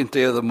 14th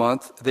day of the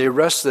month, they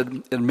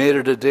rested and made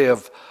it a day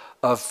of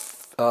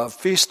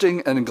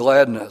feasting and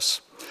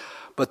gladness.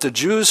 But the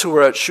Jews who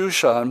were at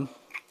Shushan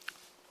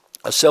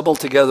assembled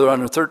together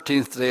on the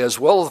 13th day as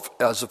well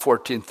as the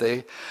 14th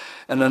day,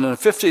 and on the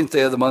 15th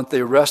day of the month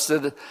they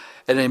rested,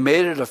 and they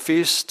made it a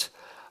feast,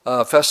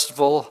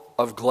 festival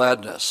of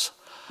gladness.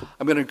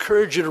 I'm going to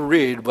encourage you to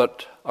read,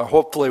 but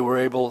hopefully we're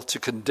able to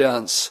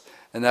condense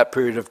in that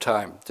period of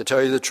time. To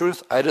tell you the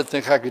truth, I didn't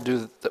think I could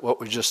do what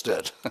we just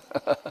did.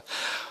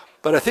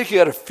 But I think you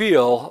got a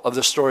feel of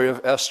the story of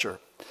Esther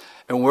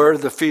and where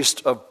the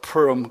Feast of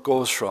Purim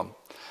goes from.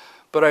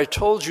 But I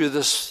told you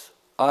this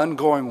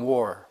ongoing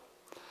war,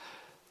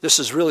 this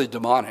is really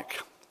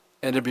demonic.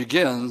 And it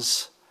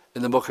begins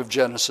in the book of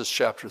Genesis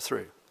chapter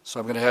 3. So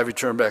I'm going to have you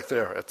turn back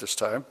there at this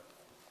time.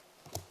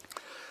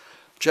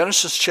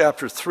 Genesis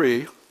chapter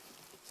 3.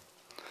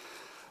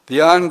 The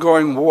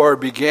ongoing war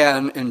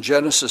began in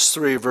Genesis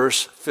 3,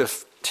 verse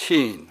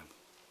 15.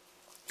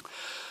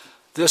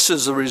 This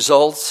is the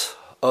result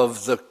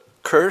of the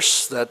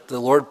curse that the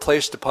Lord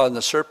placed upon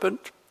the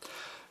serpent.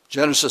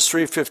 Genesis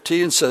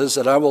 3:15 says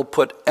that I will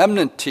put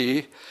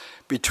enmity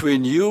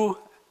between you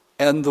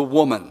and the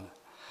woman,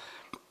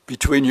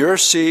 between your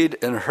seed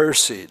and her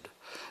seed.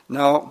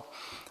 Now,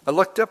 I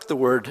looked up the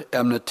word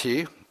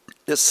enmity.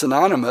 It's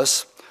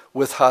synonymous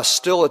with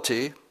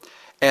hostility,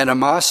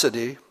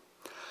 animosity,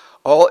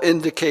 all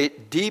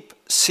indicate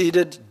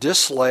deep-seated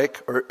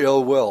dislike or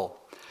ill will.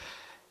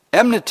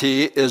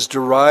 Enmity is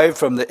derived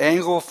from the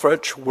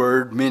Anglo-French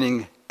word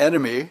meaning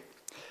enemy.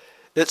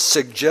 It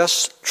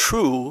suggests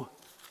true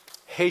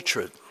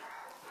hatred,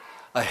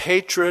 a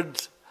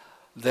hatred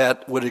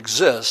that would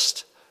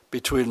exist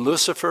between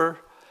Lucifer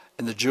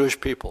and the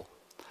Jewish people.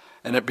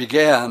 And it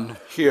began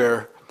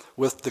here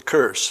with the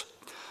curse.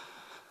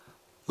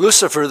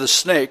 Lucifer, the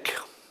snake,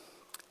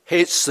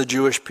 hates the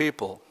Jewish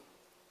people.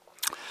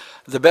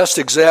 The best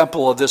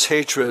example of this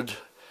hatred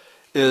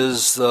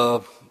is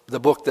the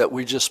book that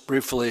we just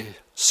briefly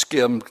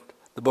skimmed,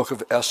 the book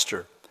of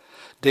Esther,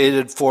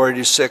 dated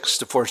 486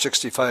 to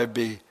 465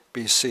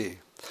 BC.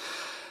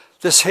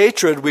 This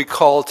hatred we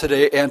call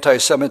today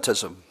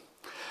anti-Semitism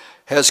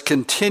has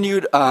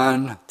continued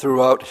on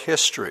throughout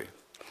history.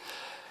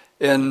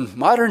 In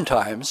modern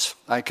times,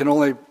 I can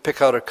only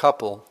pick out a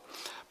couple,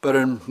 but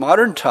in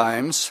modern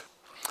times,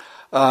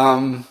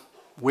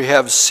 we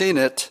have seen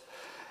it,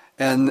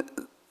 and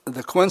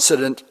the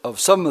coincidence of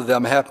some of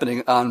them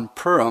happening on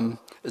Purim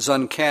is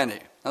uncanny.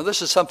 Now,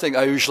 this is something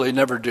I usually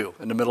never do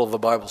in the middle of a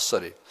Bible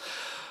study.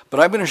 But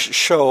I'm going to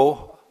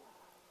show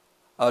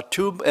a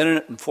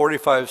 2-minute and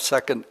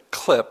 45-second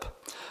clip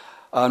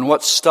on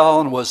what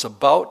Stalin was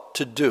about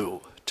to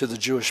do to the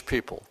Jewish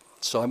people.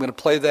 So I'm going to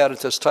play that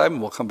at this time,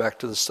 and we'll come back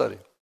to the study.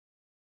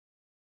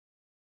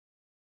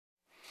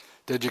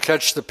 Did you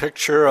catch the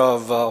picture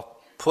of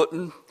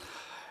Putin,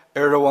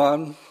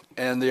 Erdogan,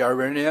 and the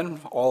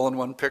Iranian all in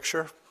one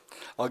picture?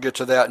 I'll get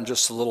to that in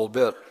just a little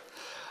bit.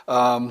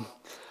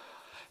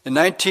 In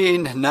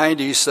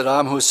 1990,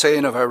 Saddam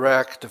Hussein of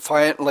Iraq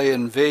defiantly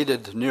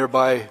invaded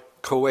nearby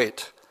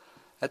Kuwait.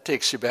 That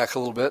takes you back a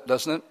little bit,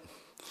 doesn't it?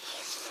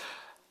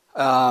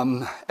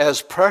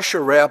 As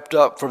pressure ramped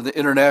up from the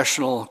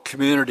international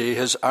community,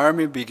 his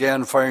army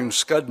began firing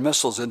Scud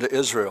missiles into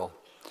Israel.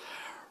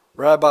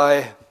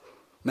 Rabbi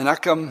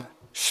Menachem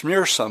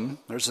Schneerson,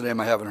 there's a name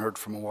I haven't heard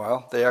from a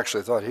while, they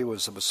actually thought he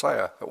was the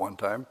Messiah at one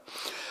time,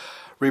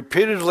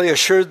 repeatedly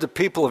assured the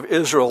people of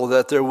Israel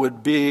that there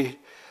would be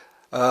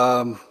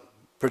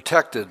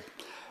protected.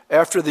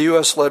 After the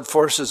U.S.-led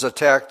forces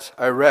attacked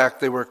Iraq,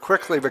 they were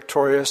quickly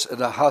victorious and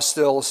the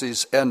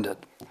hostilities ended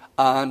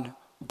on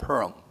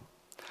Purim.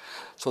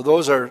 So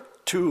those are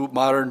two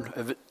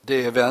modern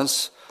day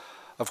events.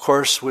 Of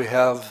course, we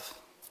have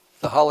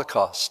the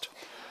Holocaust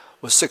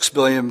with 6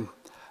 billion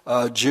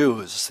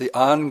Jews, the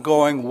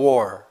ongoing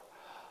war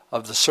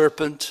of the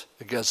serpent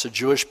against the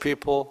Jewish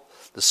people,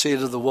 the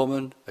seed of the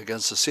woman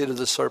against the seed of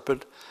the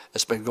serpent.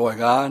 It's been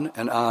going on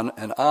and on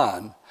and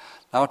on.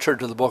 Now turn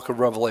to the book of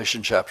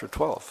Revelation chapter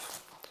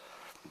 12.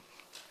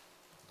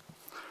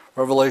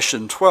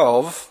 Revelation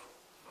 12.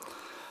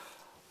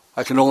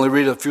 I can only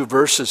read a few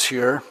verses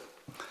here.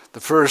 The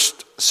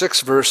first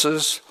 6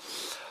 verses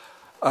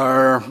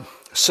are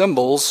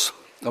symbols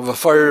of a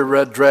fiery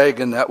red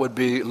dragon, that would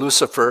be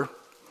Lucifer,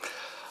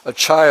 a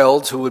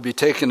child who would be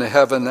taken to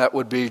heaven, that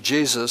would be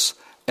Jesus,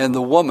 and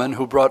the woman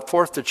who brought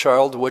forth the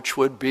child, which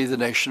would be the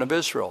nation of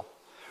Israel.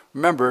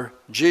 Remember,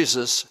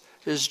 Jesus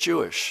is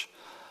Jewish,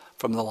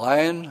 from the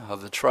line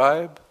of the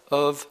tribe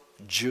of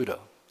Judah.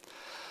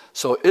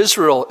 So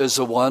Israel is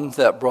the one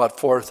that brought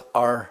forth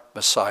our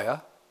Messiah.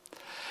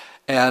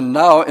 And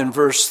now in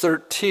verse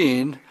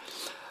 13,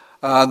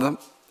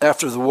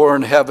 after the war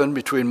in heaven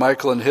between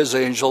Michael and his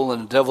angel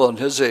and the devil and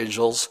his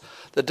angels,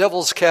 the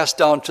devil's cast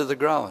down to the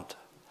ground.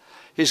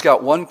 He's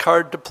got one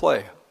card to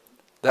play,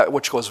 that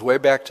which goes way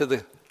back to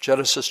the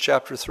Genesis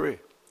chapter 3.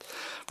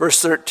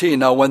 Verse 13,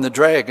 now when the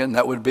dragon,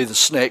 that would be the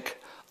snake,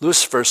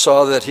 Lucifer,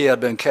 saw that he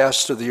had been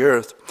cast to the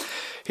earth,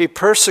 he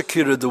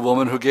persecuted the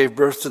woman who gave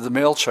birth to the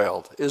male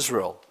child,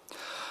 Israel.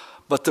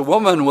 But the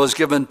woman was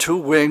given 2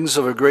 wings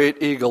of a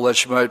great eagle, that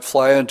she might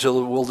fly into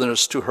the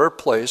wilderness to her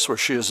place where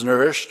she is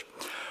nourished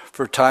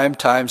for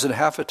times, and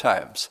half a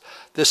times.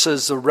 This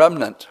is the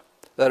remnant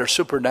that are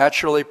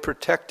supernaturally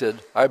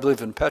protected, I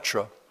believe in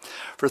Petra,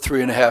 for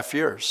 3.5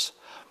 years.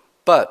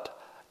 But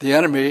the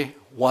enemy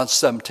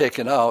wants them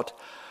taken out.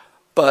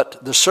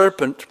 But the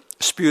serpent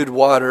spewed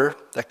water,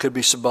 that could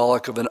be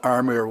symbolic of an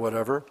army or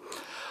whatever,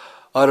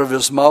 out of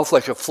his mouth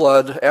like a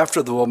flood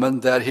after the woman,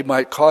 that he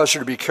might cause her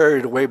to be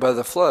carried away by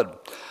the flood.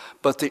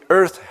 But the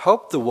earth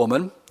helped the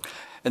woman,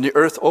 and the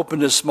earth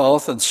opened its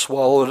mouth and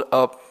swallowed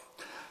up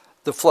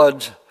the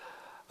flood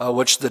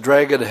which the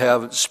dragon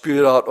had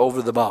spewed out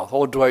over the mouth.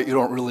 Oh, Dwight, you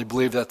don't really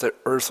believe that the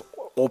earth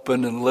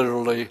opened and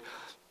literally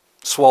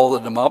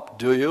swallowed them up,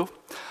 do you?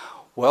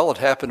 Well, it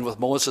happened with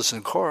Moses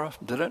and Korah,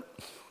 didn't it?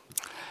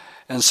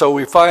 And so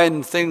we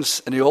find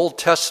things in the Old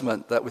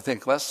Testament that we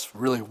think, well, that's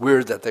really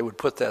weird that they would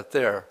put that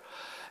there.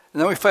 And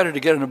then we find it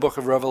again in the book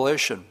of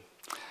Revelation.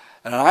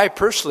 And I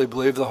personally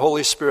believe the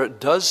Holy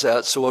Spirit does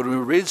that. So when we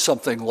read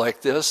something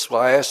like this,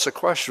 well, I ask the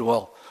question,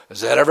 well,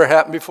 has that ever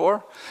happened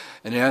before?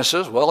 And the answer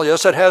is, well,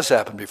 yes, it has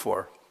happened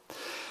before.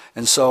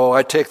 And so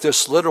I take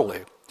this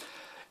literally.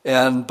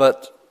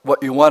 But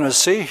what you want to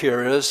see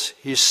here is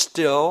he's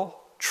still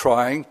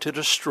trying to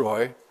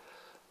destroy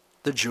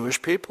the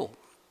Jewish people.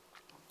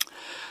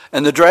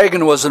 And the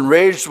dragon was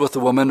enraged with the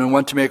woman and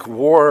went to make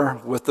war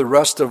with the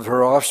rest of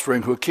her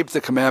offspring who keep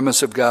the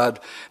commandments of God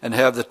and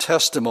have the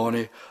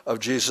testimony of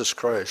Jesus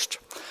Christ.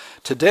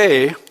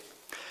 Today,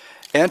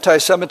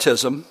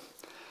 anti-Semitism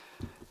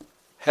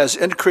has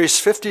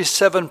increased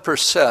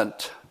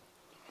 57%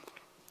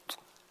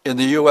 in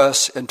the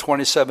U.S. in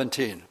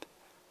 2017.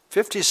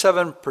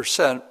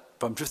 57%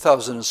 from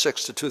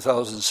 2006 to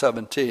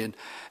 2017,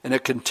 and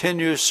it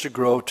continues to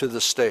grow to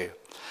this day.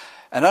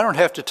 And I don't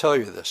have to tell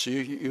you this.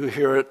 You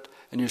hear it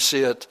and you see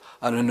it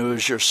on the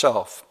news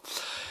yourself.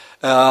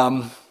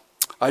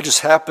 I just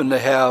happened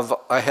to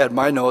I had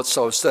my notes,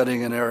 I was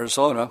studying in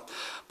Arizona,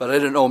 but I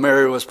didn't know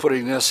Mary was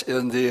putting this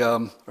in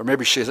the, or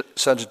maybe she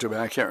sent it to me,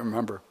 I can't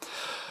remember.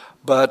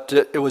 But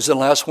it was in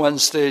last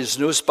Wednesday's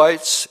News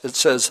Bites. It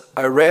says,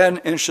 Iran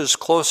inches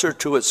closer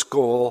to its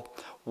goal,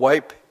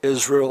 wipe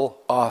Israel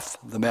off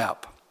the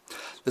map.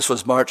 This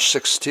was March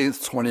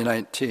 16th,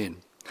 2019.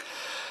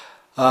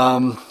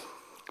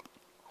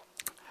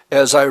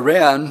 As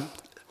Iran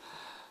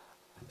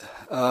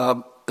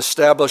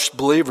established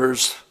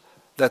believers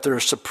that their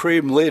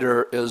supreme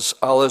leader is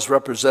Allah's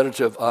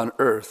representative on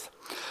earth,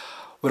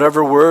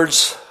 whatever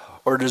words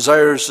or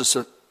desires the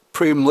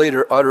supreme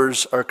leader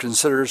utters are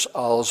considered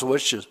Allah's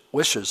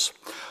wishes,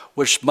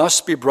 which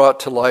must be brought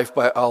to life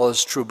by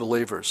Allah's true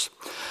believers.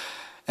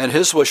 And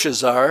his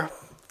wishes are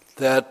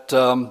that,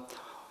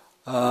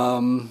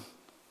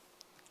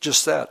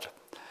 just that.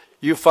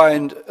 You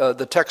find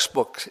the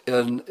textbook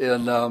in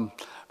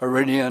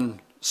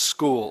Iranian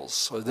schools.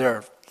 So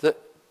there,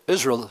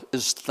 Israel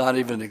is not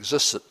even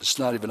existent. It's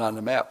not even on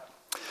the map.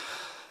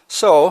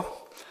 So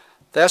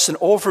that's an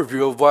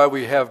overview of why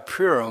we have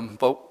Purim,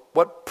 but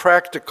what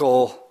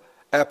practical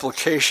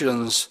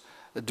applications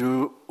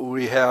do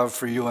we have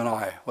for you and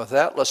I? With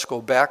that, let's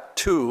go back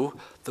to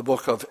the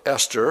book of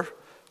Esther,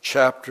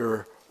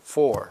 chapter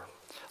 4.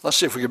 Let's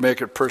see if we can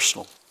make it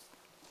personal.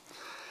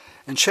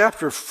 In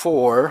chapter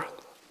 4,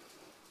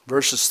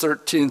 verses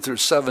 13 through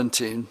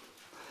 17,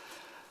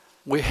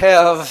 we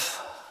have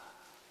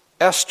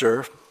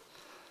Esther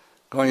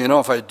going,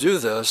 if I do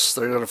this,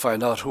 they're going to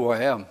find out who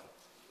I am.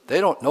 They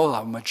don't know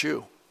I'm a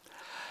Jew.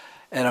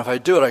 And if I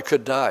do it, I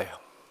could die.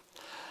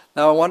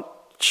 Now, I want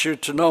you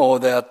to know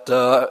that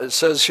it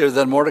says here,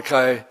 then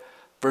Mordecai,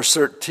 verse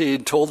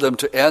 13, told them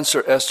to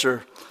answer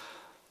Esther,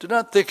 do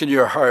not think in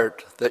your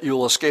heart that you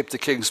will escape the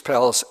king's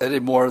palace any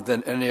more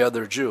than any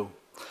other Jew.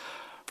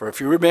 For if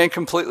you remain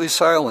completely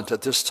silent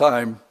at this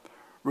time,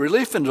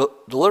 relief and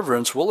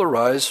deliverance will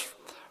arise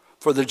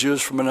for the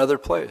Jews from another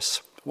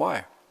place.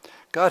 Why?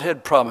 God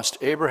had promised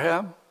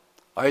Abraham,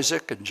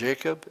 Isaac, and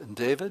Jacob, and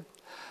David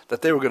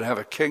that they were going to have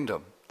a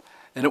kingdom,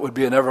 and it would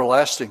be an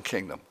everlasting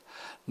kingdom.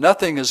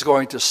 nothing is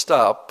going to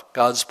stop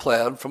God's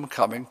plan from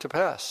coming to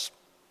pass.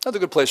 That's a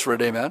good place for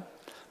an amen.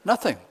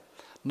 Nothing.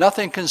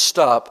 Nothing can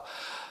stop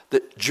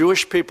the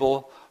Jewish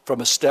people from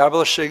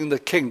establishing the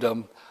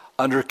kingdom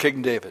under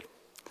King David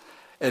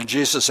and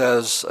Jesus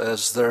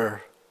as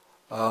their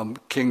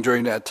king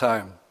during that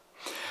time.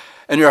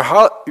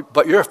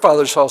 But your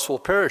father's house will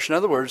perish. In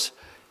other words,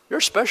 you're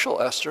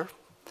special, Esther.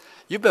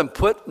 You've been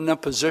put in a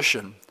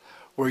position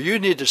where you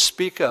need to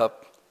speak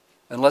up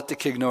and let the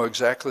king know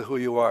exactly who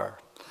you are.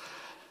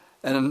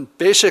 And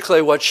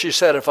basically what she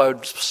said, if I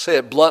would say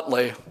it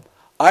bluntly,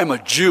 I'm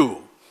a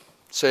Jew,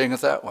 saying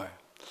it that way.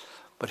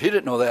 But he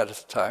didn't know that at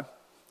the time.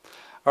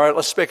 All right,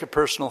 let's make it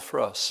personal for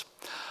us.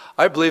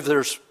 I believe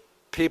there's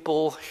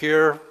people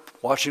here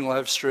watching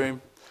live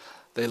stream.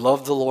 They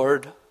love the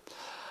Lord.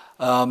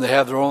 They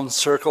have their own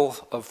circle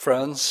of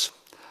friends.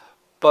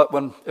 But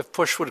if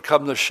push would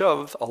come to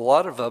shove, a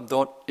lot of them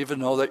don't even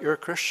know that you're a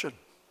Christian.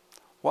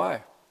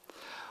 Why?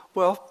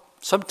 Well,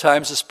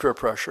 sometimes it's peer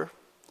pressure.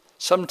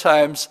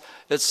 Sometimes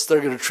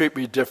they're going to treat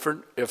me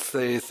different if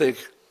they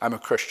think I'm a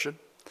Christian.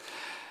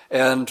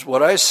 And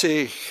what I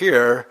see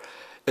here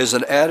is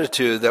an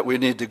attitude that we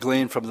need to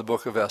glean from the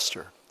book of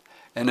Esther.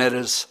 And that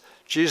is,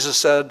 Jesus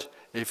said,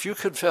 if you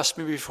confess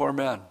me before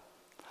men,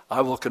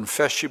 I will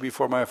confess you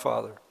before my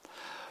Father.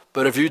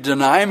 But if you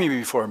deny me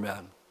before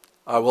men,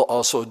 I will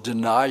also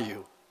deny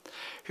you.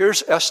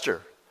 Here's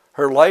Esther.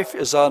 Her life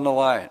is on the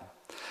line.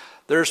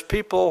 There's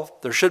people,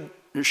 there should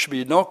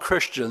be no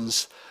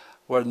Christians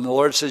when the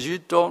Lord says, you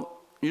don't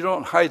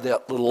hide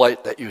that little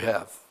light that you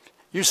have.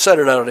 You set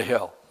it out of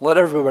hell. Let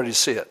everybody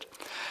see it.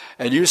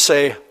 And you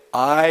say,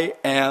 I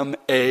am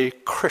a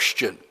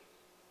Christian.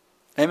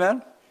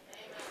 Amen?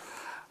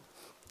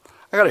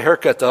 I got a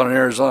haircut down in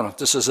Arizona.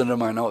 This isn't in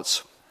my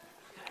notes.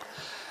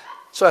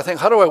 So I think,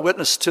 how do I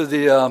witness to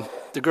the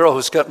girl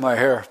who's cut my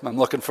hair? I'm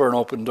looking for an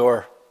open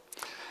door.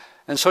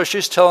 And so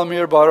she's telling me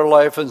about her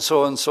life and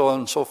so and so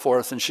and so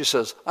forth. And she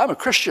says, I'm a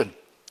Christian.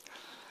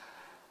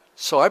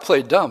 So I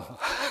played dumb.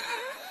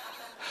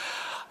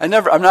 I'm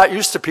not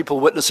used to people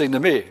witnessing to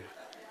me.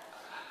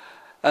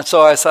 And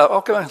so I thought,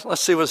 okay,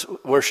 let's see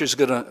where she's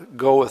going to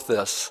go with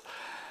this.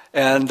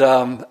 And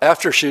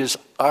after she's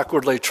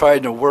awkwardly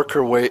trying to work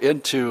her way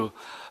into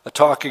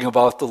talking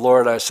about the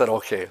Lord, I said,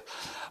 okay,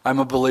 I'm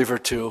a believer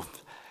too,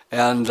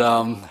 and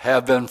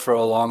have been for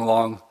a long,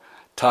 long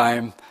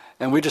time.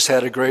 And we just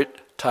had a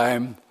great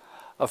time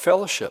of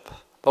fellowship.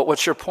 But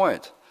what's your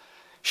point?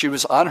 She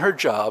was on her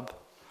job,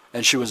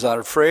 and she was not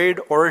afraid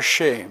or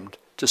ashamed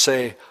to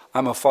say,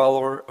 I'm a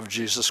follower of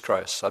Jesus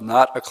Christ. I'm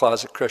not a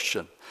closet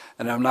Christian,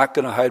 and I'm not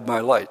going to hide my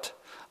light.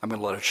 I'm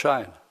going to let it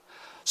shine.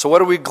 So what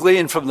do we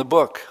glean from the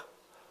book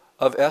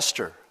of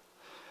Esther?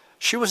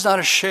 She was not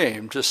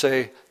ashamed to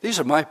say, these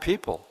are my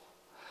people,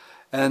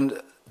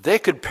 and they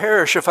could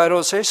perish if I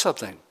don't say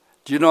something.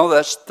 Do you know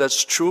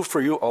that's true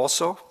for you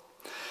also?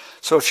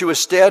 So she was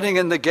standing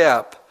in the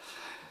gap,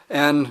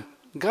 and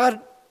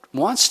God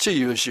wants to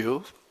use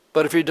you,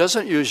 but if he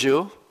doesn't use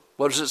you,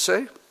 what does it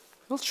say?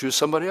 He'll choose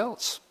somebody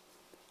else.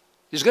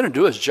 He's going to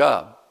do his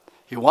job.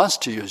 He wants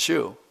to use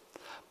you.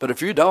 But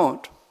if you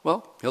don't,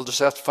 well, he'll just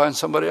have to find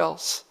somebody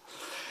else.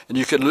 And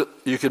you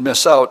can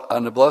miss out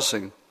on the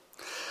blessing.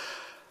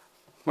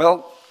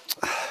 Well,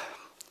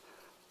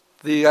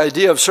 the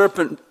idea of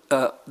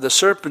the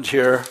serpent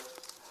here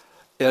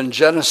in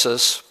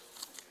Genesis,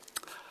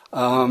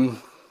 I'll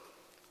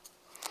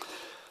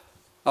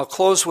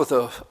close with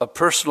a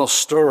personal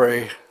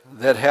story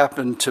that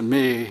happened to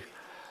me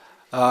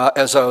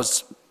as I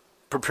was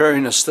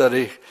preparing a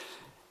study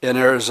in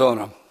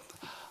Arizona.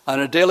 On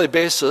a daily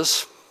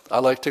basis, I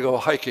like to go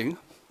hiking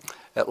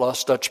at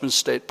Lost Dutchman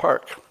State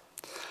Park.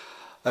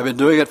 I've been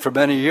doing it for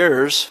many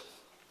years.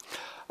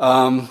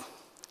 Put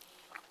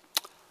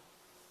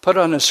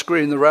on the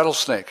screen the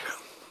rattlesnake.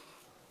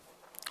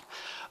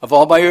 Of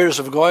all my years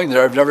of going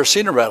there, I've never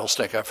seen a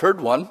rattlesnake. I've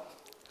heard one.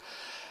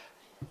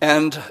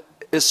 And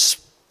it's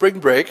spring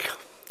break,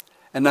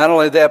 and not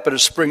only that, but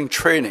it's spring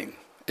training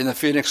in the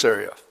Phoenix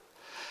area.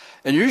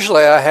 And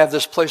usually I have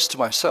this place to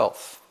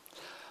myself.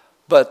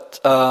 But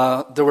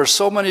there were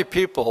so many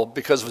people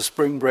because of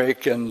spring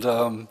break and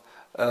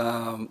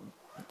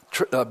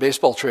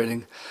baseball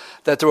training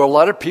that there were a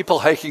lot of people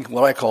hiking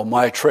what I call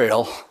my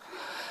trail.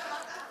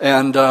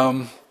 And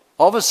all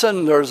of a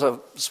sudden there's a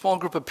small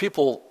group of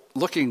people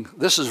looking.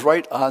 This is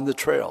right on the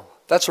trail.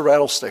 That's a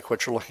rattlesnake,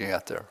 what you're looking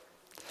at there.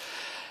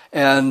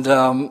 And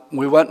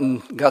we went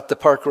and got the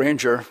park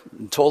ranger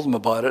and told him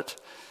about it.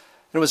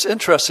 And it was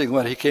interesting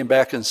when he came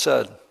back and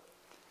said,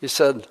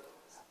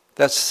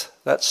 that's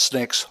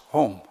snake's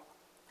home.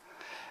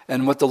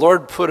 And what the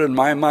Lord put in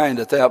my mind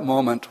at that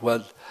moment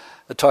when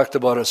I talked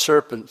about a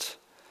serpent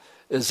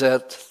is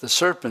that the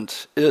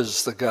serpent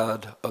is the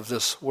god of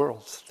this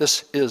world.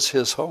 This is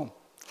his home.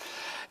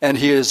 And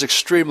he is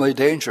extremely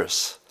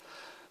dangerous.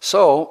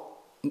 So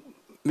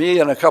me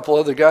and a couple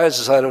other guys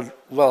decided,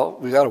 well,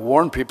 we got to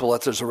warn people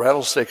that there's a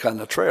rattlesnake on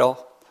the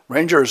trail.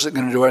 Ranger isn't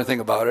going to do anything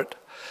about it.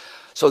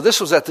 So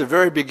this was at the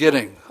very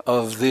beginning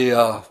of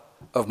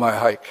my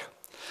hike.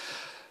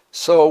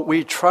 So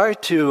we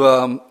tried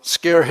to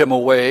scare him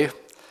away.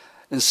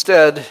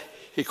 Instead,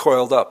 he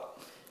coiled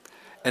up,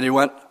 and he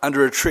went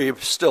under a tree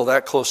still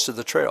that close to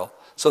the trail,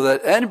 so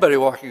that anybody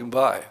walking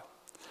by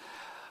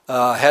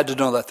had to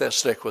know that that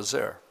snake was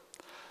there.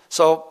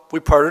 So we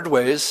parted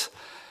ways,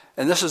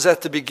 and this is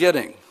at the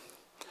beginning.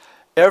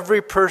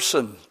 Every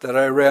person that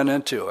I ran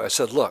into, I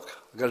said,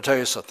 look, I've got to tell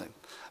you something.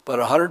 About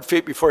 100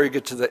 feet before you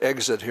get to the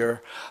exit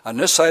here, on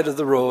this side of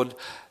the road,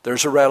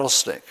 there's a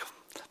rattlesnake.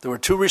 There were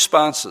two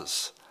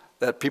responses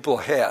that people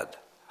had.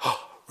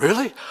 Oh,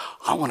 really?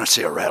 I want to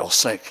see a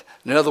rattlesnake.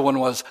 And the other one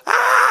was, ah!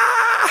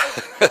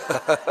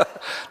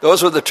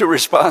 Those were the two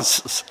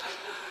responses.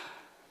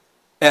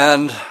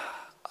 And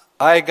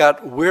I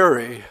got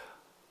weary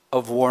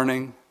of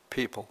warning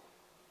people.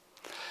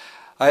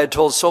 I had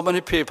told so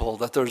many people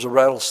that there was a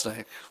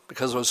rattlesnake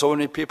because there were so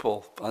many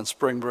people on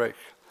spring break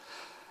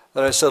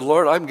that I said,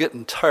 Lord, I'm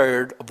getting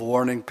tired of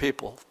warning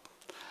people.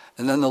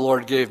 And then the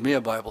Lord gave me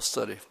a Bible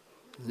study.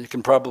 You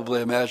can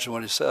probably imagine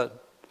what he said.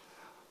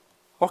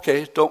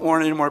 Okay, don't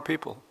warn any more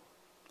people.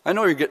 I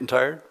know you're getting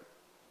tired.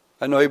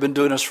 I know you've been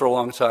doing this for a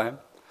long time.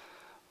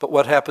 But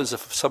what happens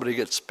if somebody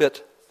gets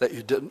bit that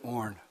you didn't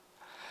warn?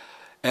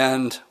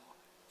 And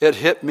it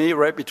hit me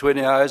right between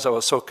the eyes. I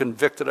was so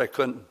convicted I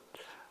couldn't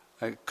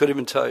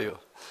even tell you.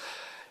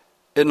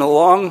 In the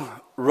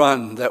long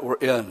run that we're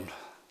in,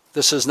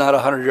 this is not a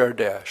 100-yard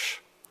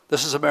dash.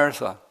 This is a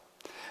marathon.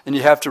 And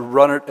you have to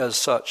run it as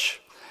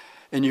such.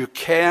 And you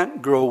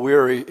can't grow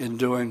weary in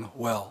doing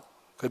well.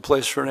 Good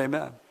place for an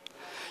amen.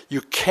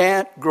 You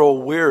can't grow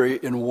weary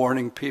in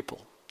warning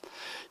people.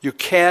 You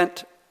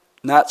can't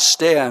not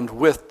stand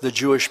with the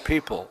Jewish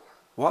people.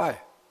 Why?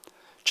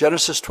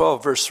 Genesis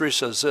 12, verse 3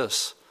 says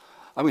this,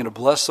 I'm going to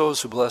bless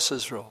those who bless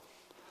Israel,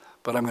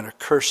 but I'm going to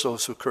curse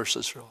those who curse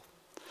Israel.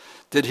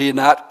 Did he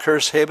not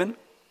curse Haman?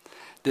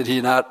 Did he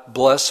not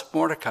bless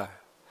Mordecai?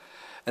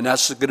 And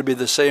that's going to be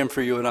the same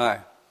for you and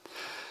I.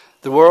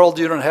 The world,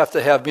 you don't have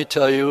to have me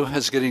tell you,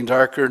 is getting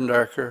darker and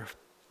darker.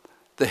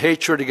 The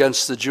hatred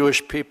against the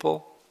Jewish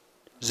people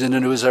is in the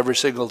news every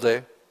single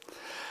day.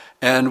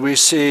 And we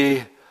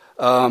see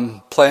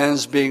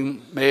plans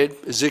being made.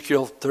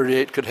 Ezekiel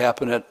 38 could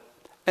happen at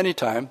any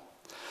time.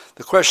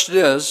 The question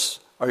is,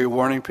 are you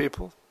warning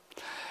people?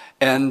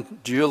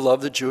 And do you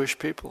love the Jewish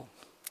people?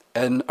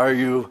 And are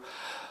you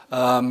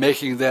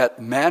making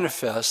that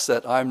manifest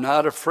that I'm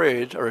not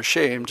afraid or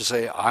ashamed to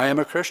say, I am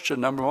a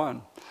Christian, number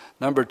one.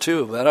 Number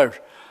two, that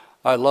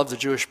I love the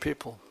Jewish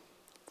people.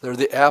 They're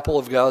the apple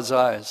of God's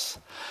eyes.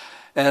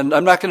 And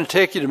I'm not going to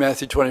take you to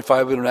Matthew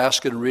 25. I'm going to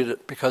ask you to read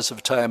it because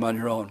of time on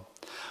your own.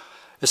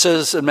 It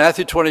says in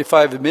Matthew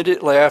 25,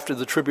 immediately after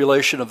the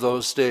tribulation of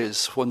those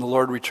days, when the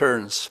Lord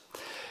returns,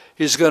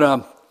 he's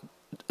going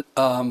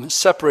to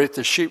separate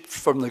the sheep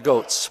from the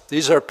goats.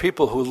 These are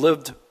people who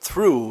lived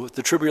through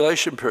the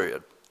tribulation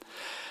period.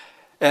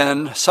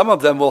 And some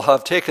of them will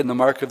have taken the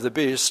mark of the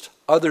beast.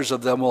 Others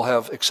of them will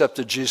have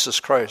accepted Jesus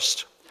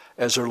Christ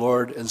as their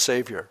Lord and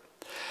Savior.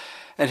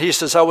 And he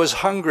says, I was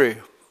hungry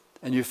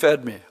and you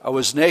fed me. I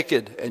was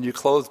naked and you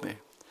clothed me.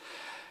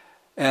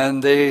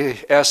 And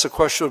they asked the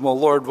question, well,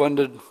 Lord, when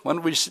did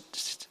we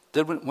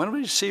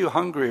see you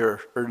hungry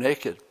or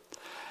naked?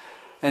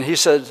 And he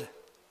said,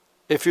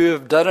 if you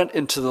have done it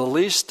into the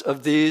least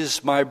of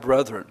these, my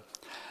brethren.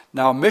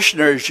 Now,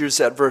 missionaries use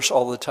that verse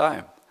all the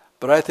time.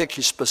 But I think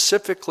he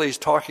specifically is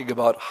talking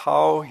about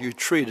how you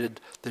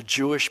treated the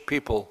Jewish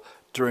people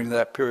during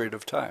that period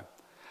of time.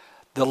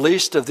 The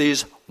least of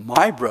these,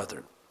 my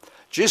brethren.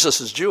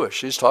 Jesus is Jewish.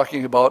 He's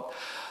talking about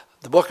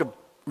the book of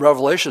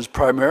Revelation is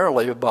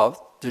primarily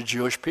about the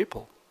Jewish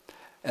people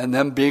and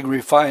them being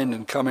refined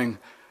and coming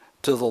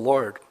to the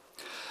Lord.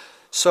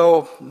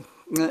 So,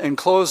 in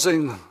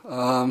closing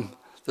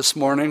this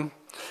morning,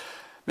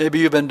 maybe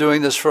you've been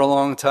doing this for a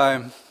long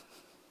time.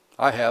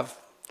 I have.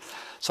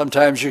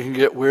 Sometimes you can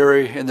get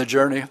weary in the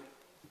journey.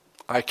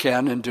 I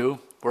can and do.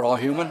 We're all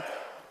human.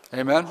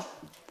 Amen?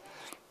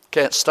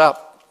 Can't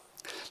stop.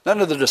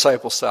 None of the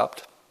disciples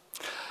stopped.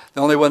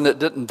 The only one that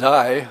didn't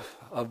die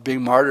of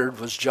being martyred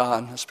was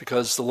John. That's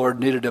because the Lord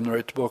needed him to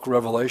write the book of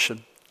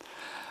Revelation.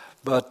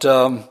 But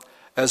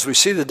as we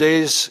see the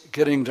days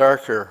getting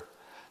darker,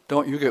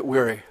 don't you get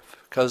weary,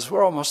 because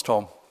we're almost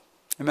home.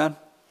 Amen?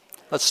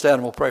 Let's stand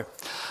and we'll pray.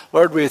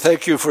 Lord, we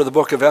thank you for the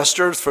book of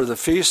Esther, for the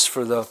feast,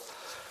 for the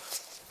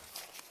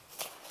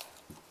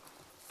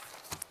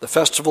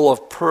festival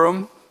of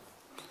Purim,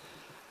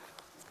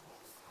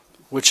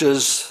 which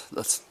is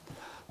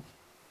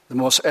the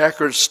most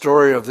accurate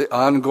story of the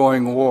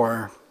ongoing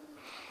war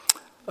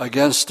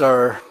against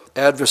our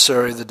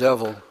adversary, the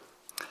devil,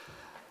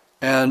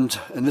 and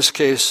in this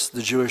case,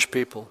 the Jewish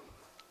people.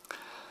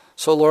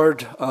 So,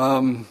 Lord,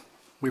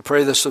 we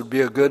pray this would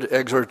be a good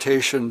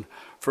exhortation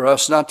for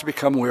us not to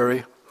become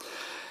weary,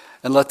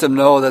 and let them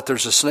know that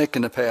there's a snake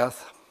in the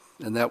path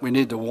and that we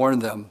need to warn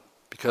them,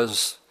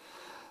 because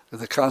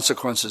the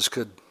consequences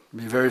could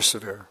be very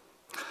severe.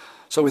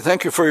 So we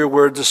thank you for your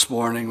word this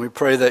morning. We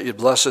pray that you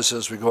bless us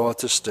as we go out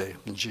this day.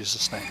 In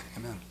Jesus' name,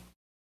 amen.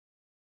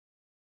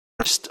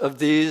 Least of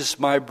these,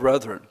 my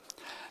brethren.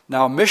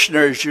 Now,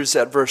 missionaries use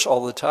that verse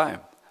all the time,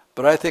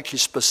 but I think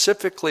he's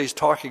specifically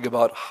talking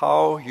about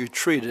how you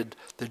treated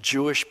the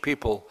Jewish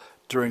people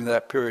during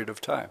that period of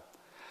time.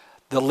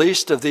 The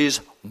least of these,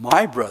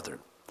 my brethren.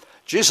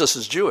 Jesus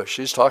is Jewish.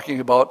 He's talking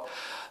about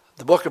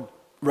the book of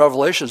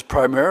Revelation is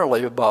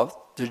primarily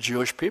about the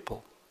Jewish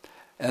people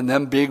and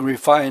them being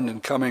refined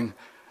and coming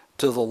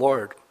to the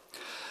Lord.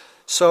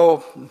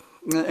 So,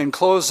 in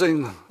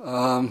closing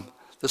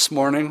this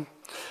morning,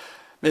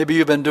 maybe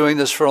you've been doing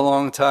this for a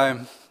long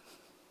time.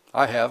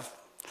 I have.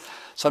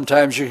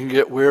 Sometimes you can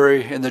get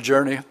weary in the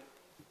journey.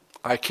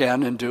 I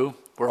can and do.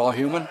 We're all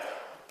human.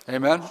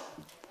 Amen?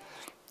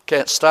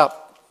 Can't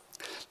stop.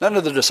 None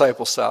of the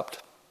disciples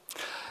stopped.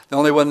 The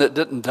only one that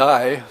didn't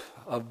die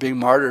of being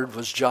martyred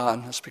was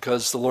John. That's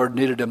because the Lord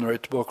needed him to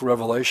write the book of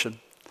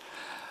Revelation.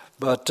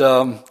 But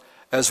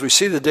as we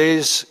see the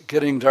days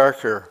getting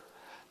darker,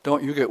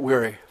 don't you get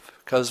weary,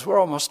 because we're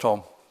almost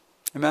home.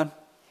 Amen?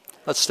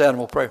 Let's stand and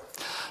we'll pray.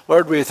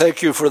 Lord, we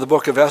thank you for the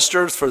book of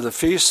Esther, for the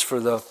feast, for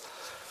the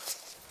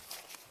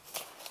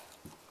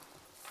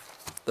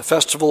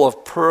festival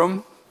of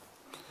Purim,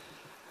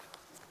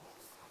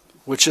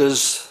 which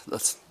is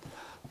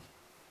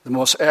the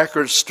most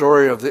accurate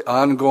story of the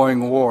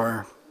ongoing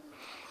war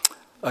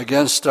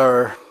against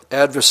our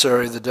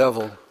adversary, the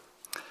devil,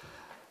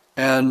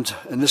 and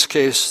in this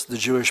case, the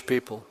Jewish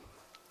people.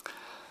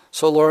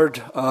 So,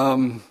 Lord,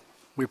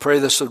 we pray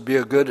this would be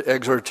a good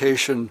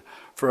exhortation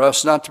for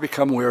us not to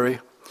become weary,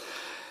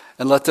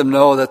 and let them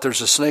know that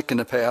there's a snake in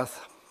the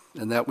path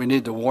and that we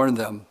need to warn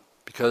them,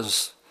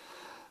 because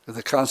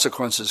the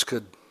consequences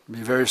could be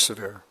very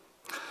severe.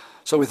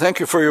 So we thank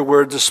you for your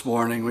word this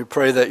morning. We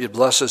pray that you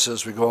bless us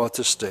as we go out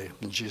this day.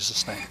 In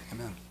Jesus' name,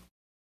 amen.